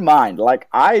 keep in mind, like,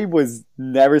 I was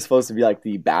never supposed to be like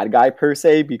the bad guy per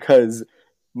se, because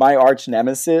my arch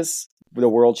nemesis, the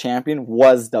world champion,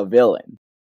 was the villain.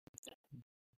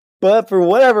 But for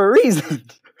whatever reason,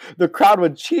 the crowd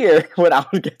would cheer when I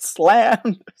would get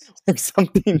slammed or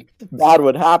something bad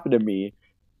would happen to me.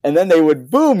 And then they would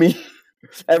boo me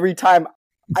every time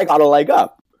I got a leg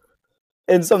up.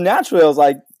 And so naturally I was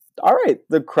like, all right,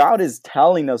 the crowd is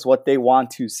telling us what they want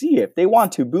to see. If they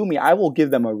want to boo me, I will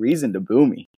give them a reason to boo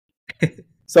me.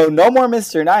 So no more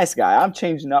Mr. Nice Guy. I'm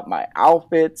changing up my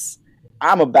outfits.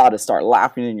 I'm about to start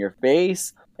laughing in your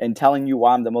face and telling you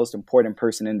why I'm the most important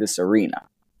person in this arena.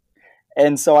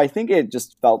 And so I think it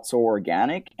just felt so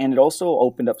organic, and it also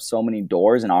opened up so many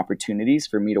doors and opportunities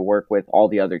for me to work with all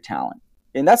the other talent.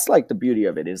 And that's like the beauty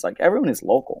of it, is like everyone is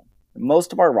local.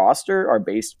 Most of our roster are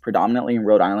based predominantly in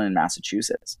Rhode Island and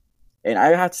Massachusetts. And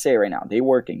I have to say right now, they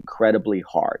work incredibly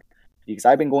hard, because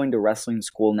I've been going to wrestling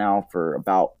school now for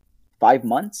about 5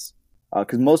 months,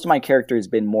 because most of my character has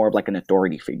been more of like an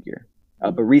authority figure.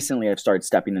 But recently I've started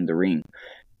stepping in the ring,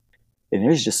 and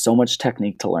there's just so much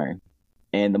technique to learn.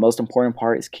 And the most important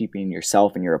part is keeping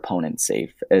yourself and your opponent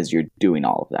safe as you're doing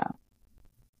all of that.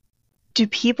 Do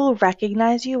people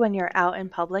recognize you when you're out in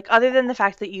public, other than the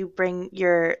fact that you bring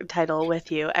your title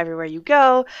with you everywhere you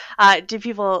go? Do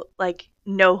people like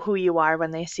know who you are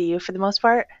when they see you for the most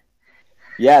part?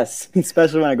 Yes,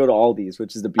 especially when I go to Aldi's,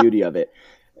 which is the beauty of it.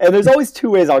 And there's always 2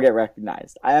 ways I'll get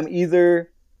recognized. I am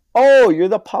either, oh, you're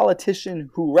the politician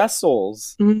who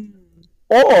wrestles,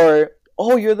 or,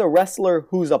 oh, you're the wrestler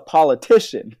who's a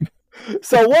politician.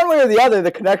 So one way or the other,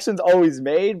 the connection's always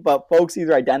made, but folks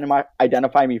either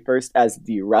identify me first as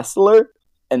the wrestler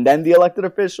and then the elected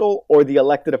official, or the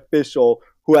elected official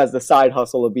who has the side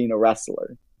hustle of being a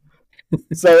wrestler.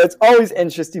 So it's always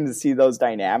interesting to see those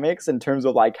dynamics in terms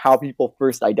of like how people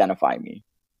first identify me.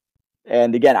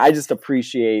 And again, I just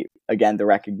appreciate, again, the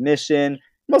recognition.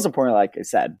 Most importantly, like I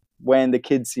said, when the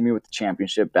kids see me with the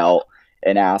championship belt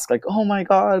and ask like, oh my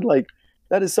God, like,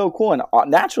 that is so cool. And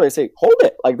naturally I say, hold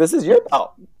it. Like, this is your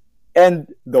belt. And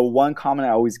the one comment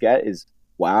I always get is,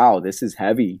 wow, this is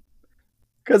heavy.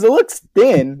 Because it looks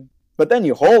thin, but then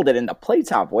you hold it and the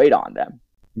plates have weight on them.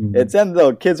 Mm-hmm. It's then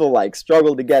the kids will like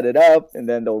struggle to get it up, and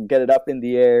then they'll get it up in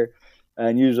the air.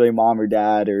 And usually mom or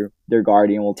dad or their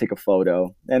guardian will take a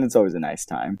photo. And it's always a nice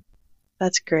time.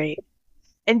 That's great.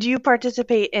 And do you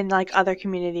participate in like other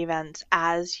community events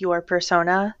as your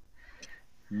persona?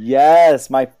 Yes,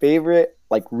 my favorite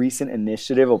like recent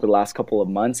initiative over the last couple of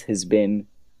months has been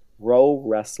Pro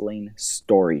Wrestling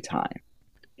Story Time.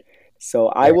 So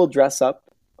I will dress up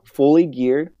fully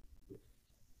geared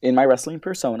in my wrestling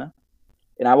persona,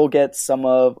 and I will get some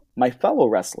of my fellow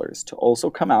wrestlers to also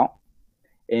come out.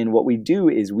 And what we do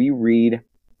is we read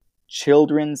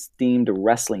children's themed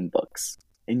wrestling books.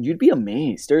 And you'd be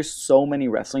amazed. There's so many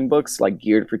wrestling books like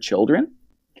geared for children.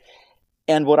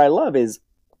 And what I love is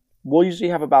we'll usually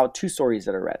have about 2 stories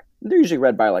that are read. They're usually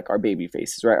read by like our baby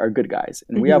faces, right? Our good guys.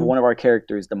 And we have one of our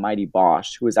characters, the Mighty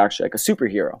Bosch, who is actually like a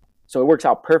superhero. So it works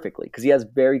out perfectly because he has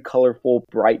very colorful,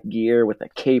 bright gear with a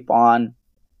cape on.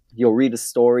 He'll read a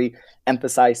story,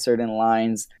 emphasize certain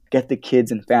lines, get the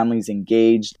kids and families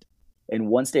engaged. And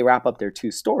once they wrap up their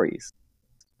 2 stories,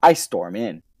 I storm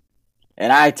in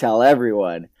and I tell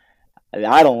everyone,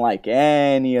 I don't like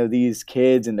any of these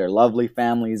kids and their lovely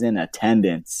families in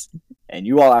attendance. And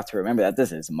you all have to remember that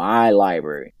this is my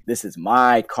library. This is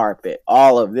my carpet.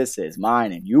 All of this is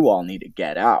mine, and you all need to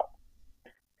get out.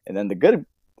 And then the good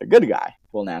guy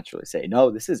will naturally say, no,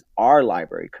 this is our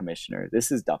library, Commissioner.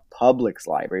 This is the public's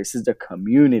library. This is the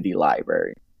community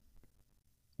library.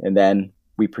 And then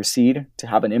we proceed to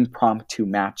have an impromptu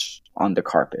match on the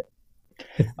carpet.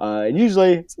 And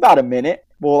usually it's about a minute.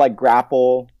 We'll like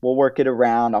grapple. We'll work it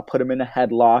around. I'll put him in a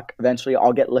headlock. Eventually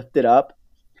I'll get lifted up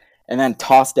and then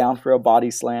tossed down for a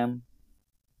body slam.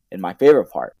 And my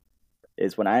favorite part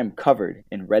is when I am covered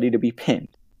and ready to be pinned,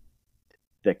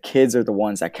 the kids are the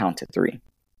ones that count to 3.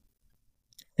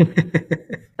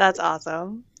 That's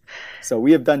awesome. So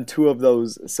we have done 2 of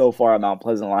those so far at Mount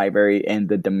Pleasant Library, and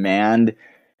the demand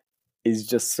is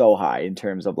just so high in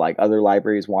terms of like other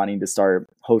libraries wanting to start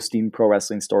hosting Pro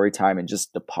Wrestling Story Time, and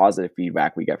just the positive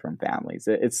feedback we get from families.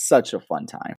 It's such a fun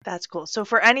time. That's cool. So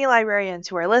for any librarians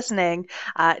who are listening,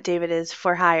 David is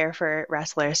for hire for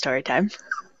Wrestler Story Time.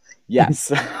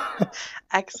 Yes.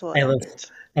 Excellent.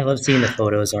 I love seeing the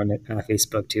photos on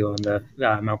Facebook too, on the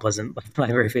Mount Pleasant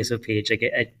Library Facebook page. Like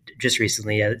I just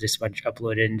recently, just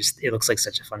uploaded, and just it looks like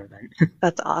such a fun event.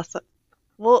 That's awesome.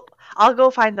 Well, I'll go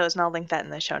find those and I'll link that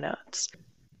in the show notes.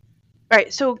 All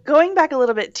right, so going back a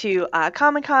little bit to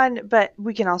Comic-Con, but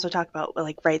we can also talk about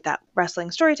that wrestling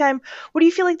story time. What do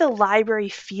you feel like the library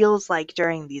feels like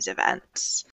during these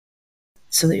events?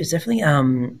 So there's definitely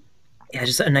yeah,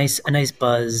 just a nice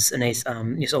buzz, a nice,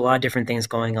 just a lot of different things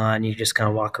going on. You just kind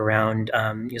of walk around,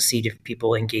 you'll see different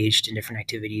people engaged in different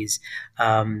activities.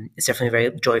 It's definitely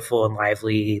very joyful and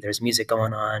lively. There's music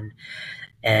going on,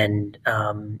 and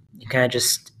you kind of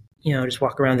just, just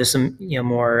walk around. There's some,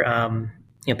 more,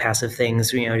 passive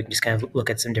things. You can just kind of look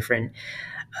at some different,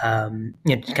 kind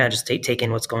of just take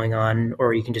in what's going on,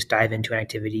 or you can just dive into an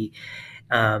activity.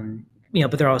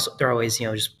 But there are always,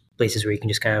 just places where you can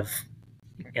just kind of,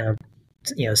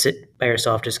 you know, sit by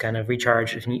yourself, just kind of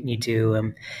recharge if you need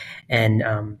to. And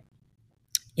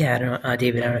yeah, I don't know,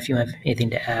 David, I don't know if you have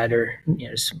anything to add or,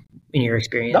 just in your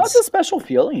experience. That's a special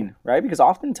feeling, right? Because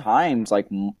oftentimes, like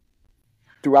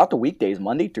throughout the weekdays,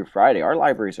 Monday through Friday, our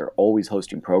libraries are always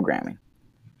hosting programming,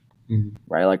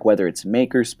 right? Like whether it's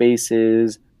maker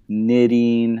spaces,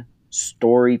 knitting,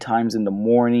 story times in the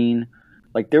morning,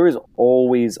 like there is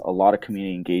always a lot of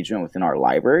community engagement within our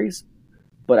libraries.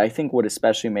 But I think what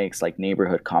especially makes like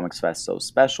Neighborhood Comics Fest so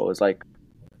special is like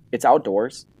it's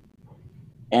outdoors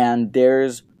and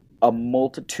there's a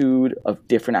multitude of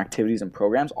different activities and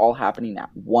programs all happening at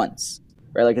once,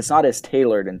 right? Like it's not as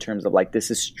tailored in terms of like this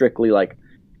is strictly like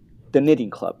the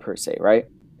knitting club per se, right?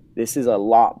 This is a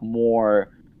lot more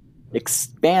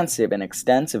expansive and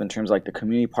extensive in terms of like the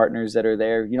community partners that are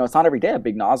there. It's not every day a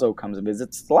Big Nazo comes and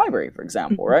visits the library, for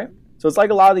example, right? So it's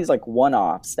like a lot of these like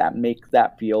one-offs that make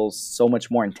that feel so much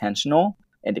more intentional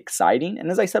and exciting. And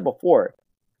as I said before,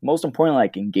 most importantly,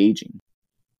 like engaging.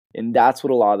 And that's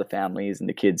what a lot of the families and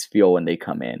the kids feel when they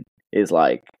come in is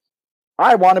like,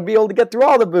 I want to be able to get through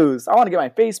all the booths. I want to get my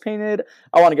face painted.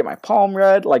 I want to get my palm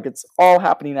read. Like it's all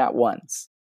happening at once.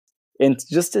 And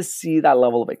just to see that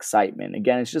level of excitement,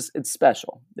 again, it's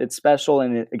special. It's special.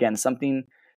 And again, something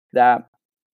that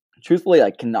truthfully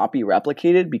like cannot be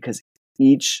replicated because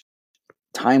each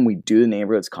time we do the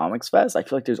Neighborhoods Comics Fest, I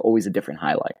feel like there's always a different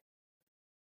highlight.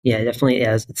 Yeah, it definitely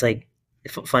is. It's like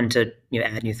fun to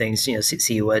add new things,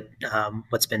 see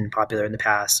what's been popular in the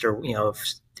past, or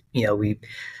if we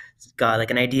got like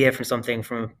an idea from something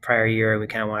from a prior year and we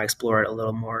kind of want to explore it a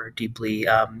little more deeply.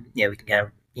 We can kind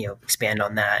of expand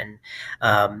on that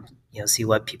and see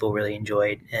what people really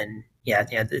enjoyed. And yeah,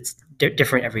 it's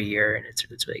different every year, and it's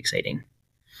really exciting.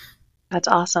 That's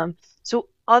awesome. So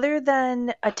other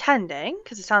than attending,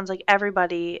 because it sounds like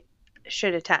everybody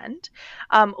should attend,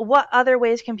 what other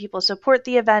ways can people support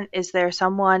the event? Is there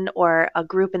someone or a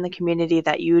group in the community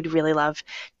that you'd really love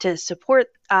to support,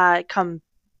 come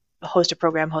host a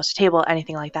program, host a table,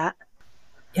 anything like that?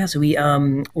 Yeah, so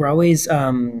we're always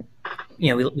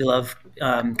we love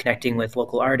connecting with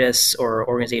local artists or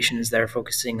organizations that are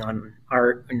focusing on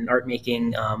art and art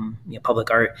making,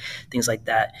 public art, things like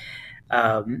that.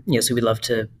 So we'd love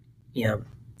to,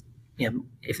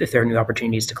 if there are new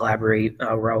opportunities to collaborate,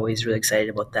 we're always really excited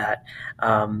about that.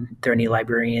 If there are any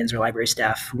librarians or library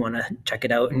staff who want to check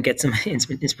it out and get some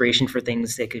inspiration for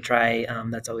things they could try,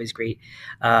 that's always great.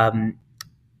 We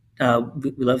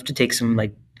love to take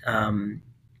some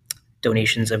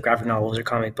donations of graphic novels or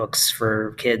comic books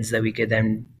for kids that we could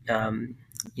then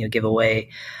give away.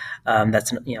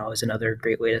 That's always another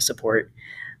great way to support.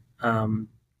 And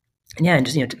yeah, and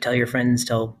just to tell your friends,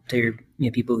 tell your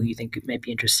people who you think might be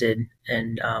interested,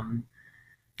 and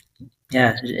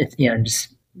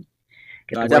just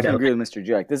get I the word definitely out. agree with Mr.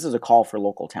 G. Like this is a call for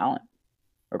local talent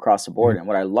across the board. And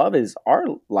what I love is our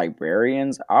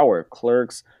librarians, our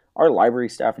clerks, our library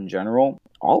staff in general,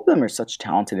 all of them are such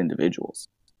talented individuals.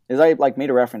 As I made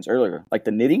a reference earlier, like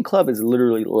the knitting club is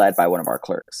literally led by one of our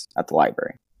clerks at the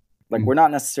library. Like we're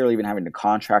not necessarily even having to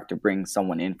contract to bring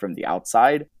someone in from the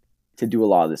outside to do a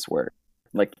lot of this work.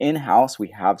 Like in-house, we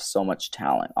have so much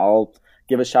talent. I'll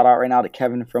give a shout out right now to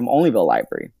Kevin from Onlyville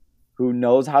Library, who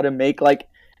knows how to make like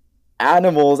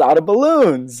animals out of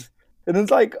balloons. And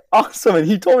it's like awesome. And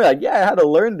he told me I had to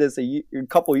learn this a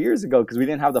couple years ago because we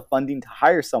didn't have the funding to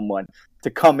hire someone to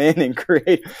come in and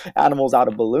create animals out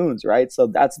of balloons, right? So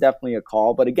that's definitely a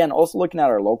call. But again, also looking at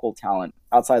our local talent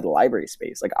outside the library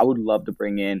space, like I would love to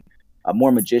bring in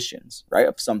more magicians, right,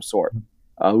 of some sort,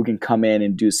 who can come in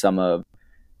and do some of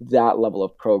that level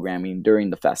of programming during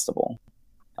the festival.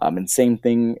 And same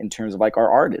thing in terms of like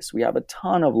our artists. We have a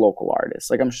ton of local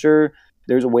artists. Like I'm sure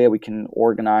there's a way we can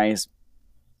organize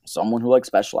someone who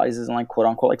specializes in quote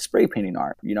unquote spray painting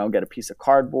art, get a piece of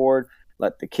cardboard,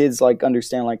 let the kids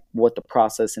understand what the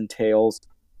process entails.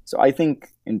 So I think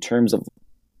in terms of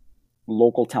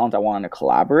local talent that want to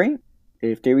collaborate,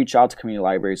 if they reach out to community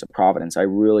libraries of Providence, I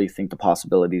really think the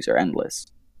possibilities are endless.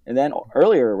 And then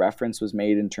earlier a reference was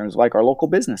made in terms of our local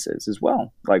businesses as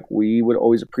well. We would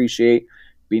always appreciate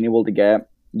being able to get,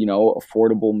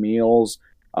 affordable meals.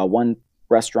 One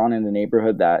restaurant in the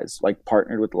neighborhood that is like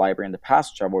partnered with the library in the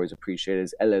past, which I've always appreciated,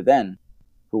 is El Eden,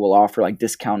 who will offer like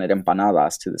discounted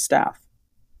empanadas to the staff.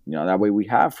 That way we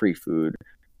have free food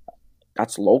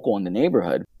that's local in the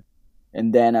neighborhood.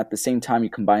 And then at the same time, you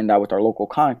combine that with our local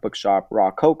comic book shop,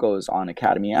 Raw Coco's on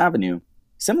Academy Avenue.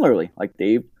 Similarly, like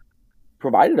they've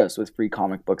provided us with free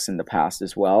comic books in the past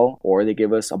as well, or they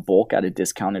give us a bulk at a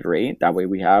discounted rate. That way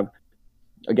we have,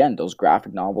 again, those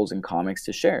graphic novels and comics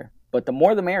to share. But the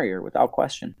more the merrier, without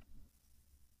question.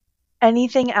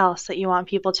 Anything else that you want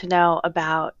people to know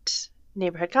about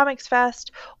Neighborhood Comics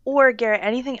Fest, or Garrett,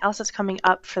 anything else that's coming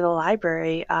up for the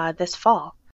library this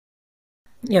fall?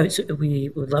 Yeah, so we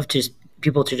would love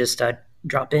people to just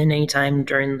drop in anytime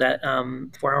during that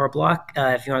 4-hour block.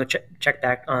 If you want to check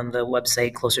back on the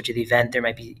website closer to the event, there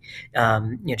might be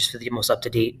just for the most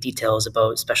up-to-date details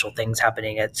about special things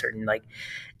happening at certain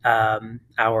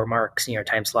hour marks,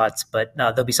 time slots. But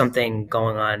there'll be something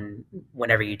going on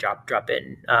whenever you drop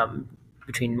in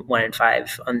between 1 and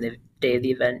 5 on the day of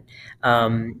the event.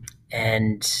 And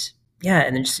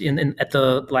then just at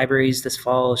the libraries this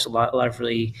fall, there's a lot of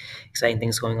really exciting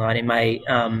things going on in my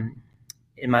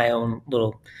own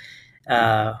little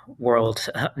world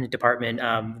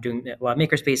department, doing a lot of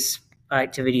makerspace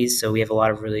activities. So we have a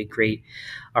lot of really great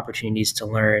opportunities to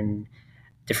learn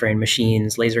different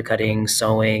machines, laser cutting,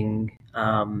 sewing,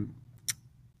 vinyl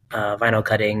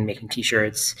cutting, making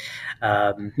T-shirts,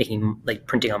 making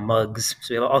printing on mugs.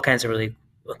 So we have all kinds of really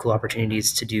cool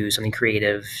opportunities to do something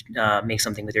creative, make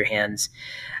something with your hands.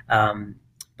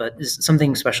 But there's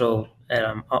something special at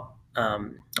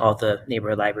all the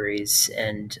neighborhood libraries,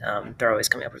 and they're always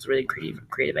coming up with really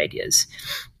creative ideas.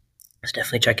 So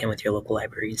definitely check in with your local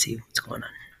library and see what's going on.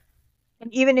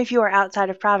 And even if you are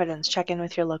outside of Providence, check in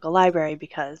with your local library,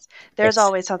 because there's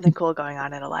always something cool going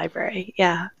on at a library.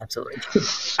 Yeah, absolutely.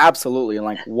 Absolutely.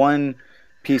 And one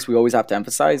piece we always have to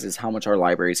emphasize is how much our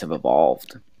libraries have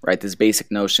evolved, right? This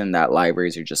basic notion that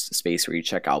libraries are just a space where you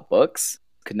check out books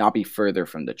could not be further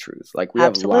from the truth. We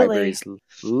have libraries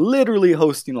literally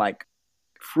hosting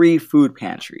free food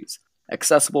pantries,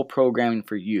 accessible programming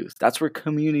for youth. That's where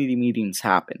community meetings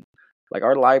happen.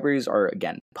 Our libraries are,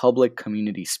 again, public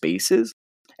community spaces.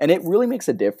 And it really makes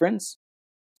a difference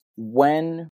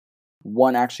when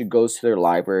one actually goes to their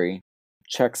library,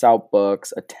 checks out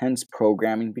books, attends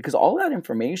programming, because all that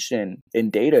information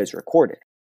and data is recorded.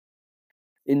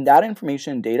 And that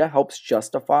information and data helps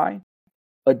justify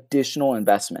additional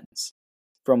investments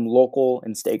from local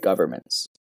and state governments.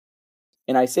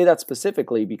 And I say that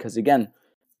specifically because, again,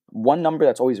 one number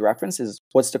that's always referenced is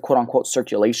what's the quote-unquote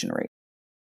circulation rate?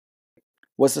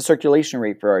 What's the circulation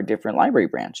rate for our different library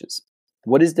branches?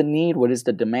 What is the need? What is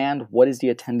the demand? What is the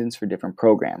attendance for different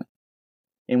programming?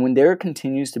 And when there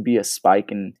continues to be a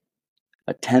spike in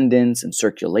attendance and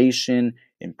circulation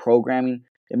in programming,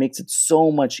 it makes it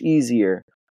so much easier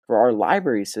for our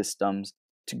library systems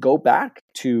to go back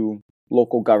to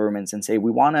local governments and say,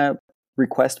 we want to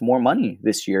request more money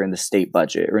this year in the state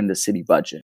budget or in the city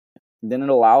budget. And then it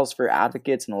allows for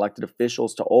advocates and elected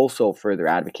officials to also further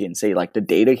advocate and say, the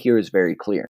data here is very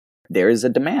clear. There is a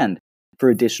demand for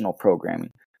additional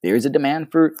programming. There is a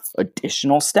demand for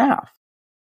additional staff.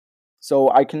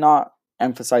 So I cannot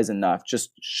emphasize enough,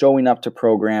 just showing up to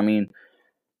programming,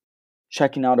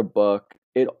 checking out a book,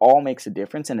 it all makes a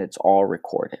difference, and it's all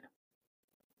recorded.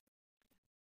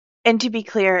 And to be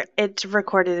clear, it's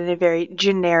recorded in a very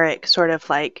generic sort of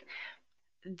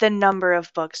the number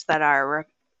of books that are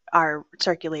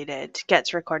circulated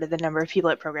gets recorded, the number of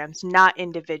people at programs, not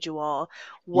individual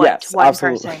one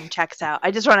person checks out.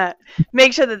 I just want to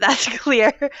make sure that that's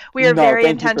clear. We are very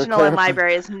intentional in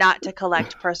libraries not to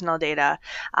collect personal data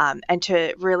and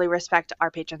to really respect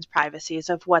our patrons' privacies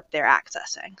of what they're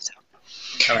accessing. So.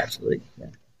 Oh, absolutely. Yeah.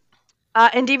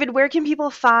 And David, where can people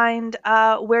find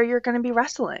where you're going to be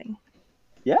wrestling?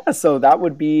 Yeah, so that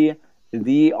would be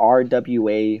the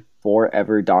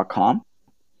rwaforever.com.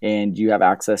 And you have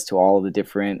access to all of the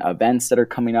different events that are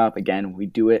coming up. Again, we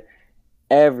do it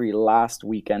every last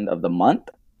weekend of the month.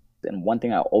 And one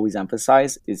thing I always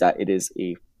emphasize is that it is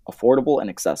affordable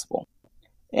and accessible.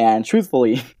 And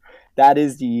truthfully, that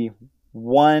is the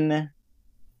one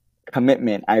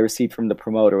commitment I received from the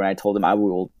promoter when I told him I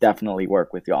will definitely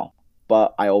work with y'all.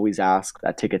 But I always ask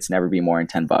that tickets never be more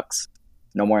than $10.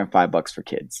 No more than $5 for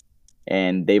kids.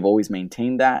 And they've always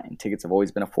maintained that, and tickets have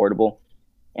always been affordable.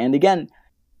 And again,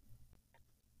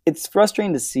 it's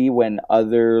frustrating to see when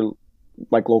other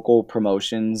local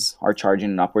promotions are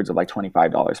charging upwards of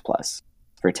 $25 plus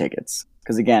for tickets.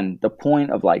 Because again, the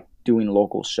point of doing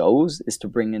local shows is to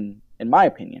bring in my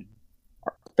opinion,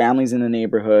 our families in the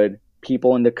neighborhood,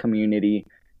 people in the community,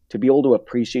 to be able to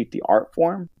appreciate the art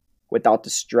form without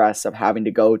the stress of having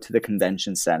to go to the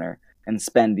convention center and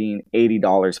spending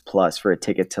 $80 plus for a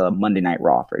ticket to a Monday Night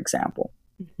Raw, for example.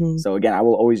 Mm-hmm. So again, I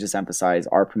will always just emphasize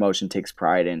our promotion takes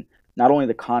pride in not only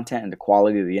the content and the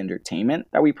quality of the entertainment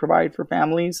that we provide for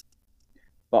families,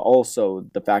 but also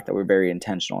the fact that we're very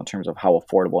intentional in terms of how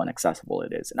affordable and accessible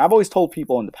it is. And I've always told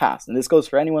people in the past, and this goes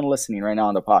for anyone listening right now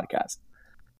on the podcast,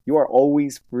 you are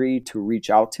always free to reach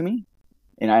out to me,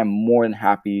 and I am more than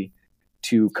happy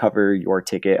to cover your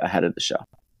ticket ahead of the show.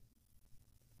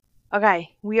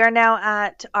 Okay, we are now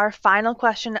at our final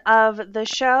question of the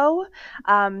show.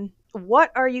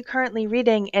 What are you currently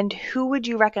reading, and who would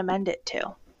you recommend it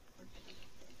to?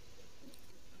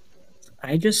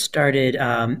 I just started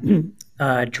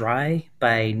Dry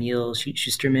by Neil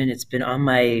Schusterman. It's been on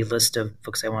my list of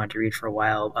books I wanted to read for a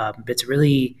while. But it's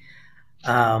really,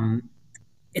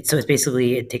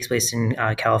 it takes place in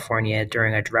California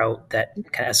during a drought that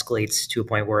kind of escalates to a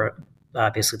point where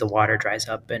basically the water dries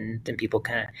up, and then people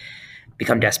kind of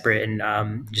become desperate,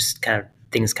 and just kind of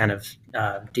things kind of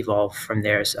devolve from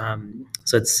there.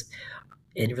 So it's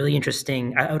really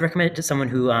interesting. I would recommend it to someone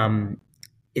who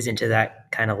is into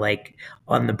that kind of like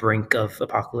on the brink of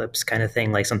apocalypse kind of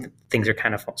thing. Like some things are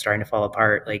kind of starting to fall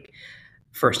apart. Like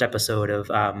first episode of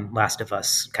Last of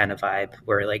Us kind of vibe,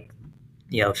 where like,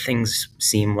 you know, things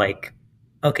seem like,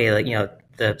 okay, like, you know,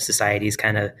 the society's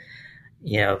kind of,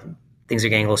 you know, things are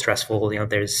getting a little stressful. You know,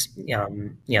 there's,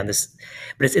 this,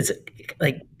 but it's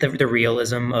like the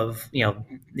realism of, you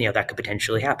know, that could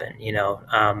potentially happen, and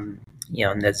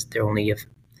there are only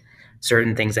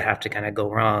certain things that have to kind of go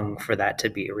wrong for that to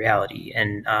be a reality.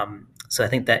 And so I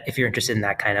think that if you're interested in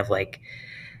that kind of like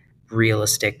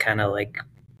realistic kind of like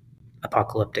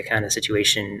apocalyptic kind of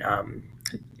situation,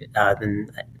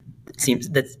 then it seems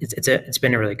that it's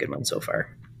been a really good one so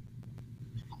far.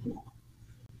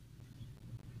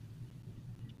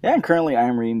 Yeah, and currently I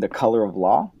am reading The Color of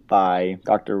Law by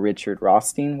Dr. Richard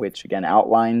Rothstein, which again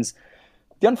outlines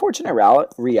the unfortunate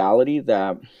reality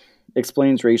that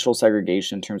explains racial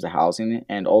segregation in terms of housing,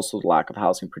 and also the lack of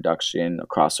housing production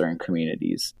across certain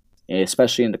communities,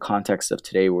 especially in the context of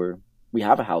today where we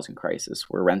have a housing crisis,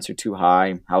 where rents are too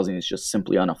high, housing is just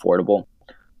simply unaffordable.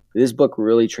 This book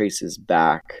really traces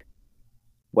back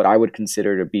what I would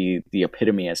consider to be the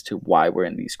epitome as to why we're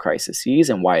in these crises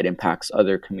and why it impacts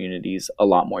other communities a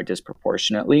lot more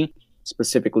disproportionately,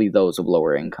 specifically those of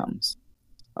lower incomes.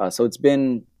 So it's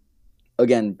been,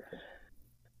 again,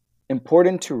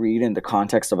 important to read in the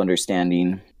context of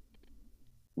understanding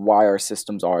why our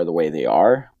systems are the way they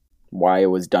are, why it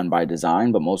was done by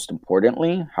design, but most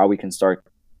importantly, how we can start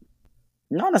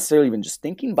not necessarily even just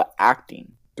thinking, but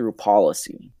acting through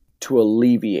policy to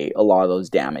alleviate a lot of those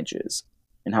damages,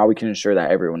 and how we can ensure that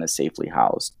everyone is safely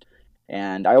housed.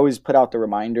 And I always put out the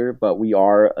reminder, but we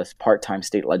are a part-time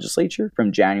state legislature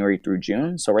from January through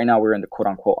June. So right now we're in the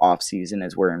quote-unquote off season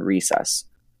as we're in recess.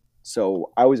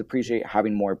 So I always appreciate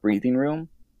having more breathing room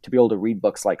to be able to read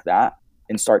books like that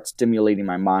and start stimulating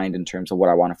my mind in terms of what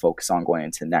I want to focus on going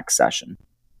into the next session.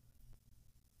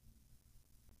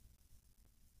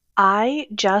 I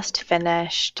just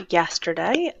finished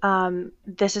yesterday.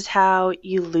 This is How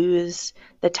You Lose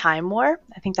the Time War.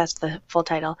 I think that's the full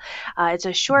title. It's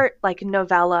a short like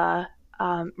novella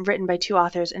written by two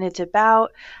authors, and it's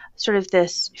about sort of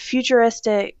this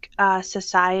futuristic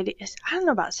society. I don't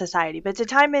know about society, but it's a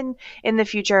time in the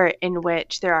future in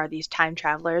which there are these time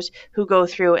travelers who go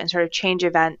through and sort of change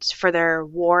events for their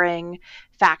warring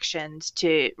factions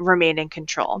to remain in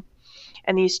control.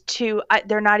 And these two,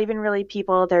 they're not even really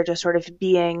people. They're just sort of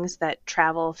beings that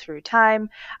travel through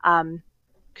time,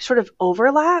 sort of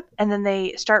overlap, and then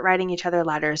they start writing each other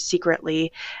letters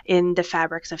secretly in the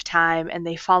fabrics of time, and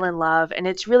they fall in love. And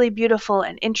it's really beautiful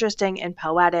and interesting and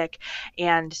poetic.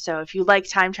 And so if you like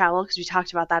time travel, because we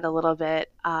talked about that a little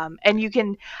bit, and you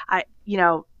can,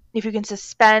 if you can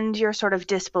suspend your sort of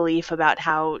disbelief about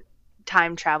how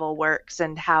time travel works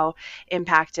and how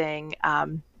impacting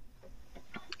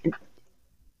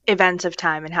events of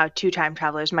time, and how two time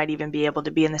travelers might even be able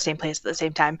to be in the same place at the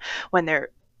same time when they're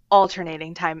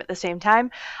alternating time at the same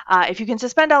time. If you can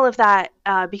suspend all of that,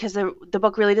 because the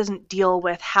book really doesn't deal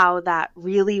with how that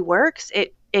really works,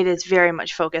 it is very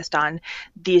much focused on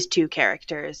these two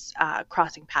characters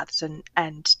crossing paths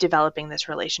and developing this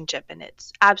relationship, and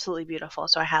it's absolutely beautiful.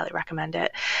 So I highly recommend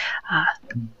it.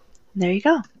 There you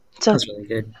go. So that's really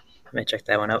good. I might check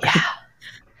that one out. Yeah.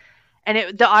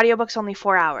 And the audiobook's only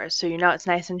 4 hours, so it's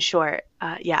nice and short.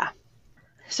 Yeah.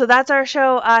 So that's our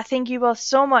show. Thank you both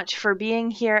so much for being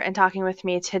here and talking with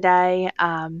me today.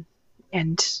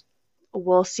 And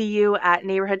We'll see you at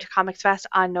Neighborhood Comics Fest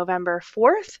on November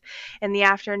 4th in the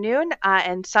afternoon,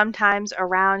 and sometimes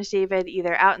around, David,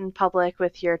 either out in public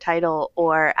with your title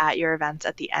or at your events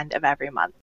at the end of every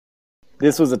month.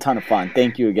 This was a ton of fun.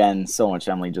 Thank you again so much,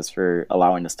 Emily, just for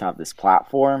allowing us to have this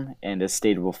platform. And as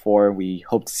stated before, we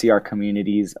hope to see our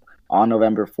communities on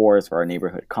November 4th for our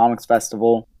Neighborhood Comics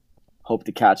Festival. Hope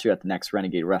to catch you at the next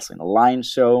Renegade Wrestling Alliance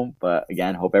show. But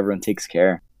again, hope everyone takes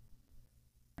care.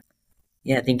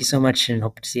 Yeah, thank you so much, and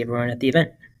hope to see everyone at the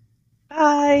event.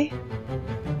 Bye.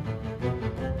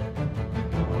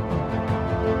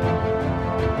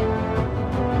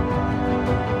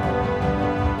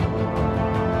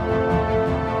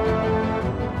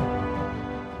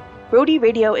 Rhody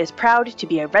Radio is proud to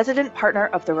be a resident partner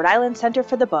of the Rhode Island Center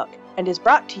for the Book and is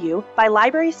brought to you by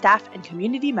library staff and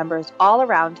community members all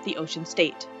around the Ocean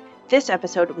State. This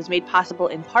episode was made possible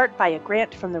in part by a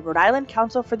grant from the Rhode Island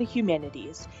Council for the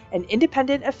Humanities, an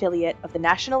independent affiliate of the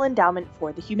National Endowment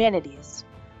for the Humanities.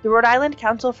 The Rhode Island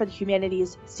Council for the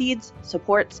Humanities seeds,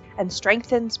 supports, and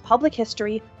strengthens public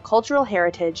history, cultural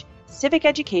heritage, civic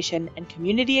education, and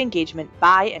community engagement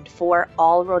by and for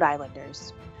all Rhode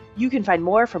Islanders. You can find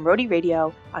more from Rhody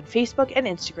Radio on Facebook and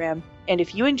Instagram, and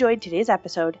if you enjoyed today's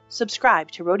episode,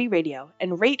 subscribe to Rhody Radio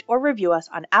and rate or review us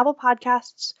on Apple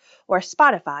Podcasts or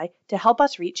Spotify to help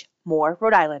us reach more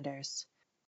Rhode Islanders.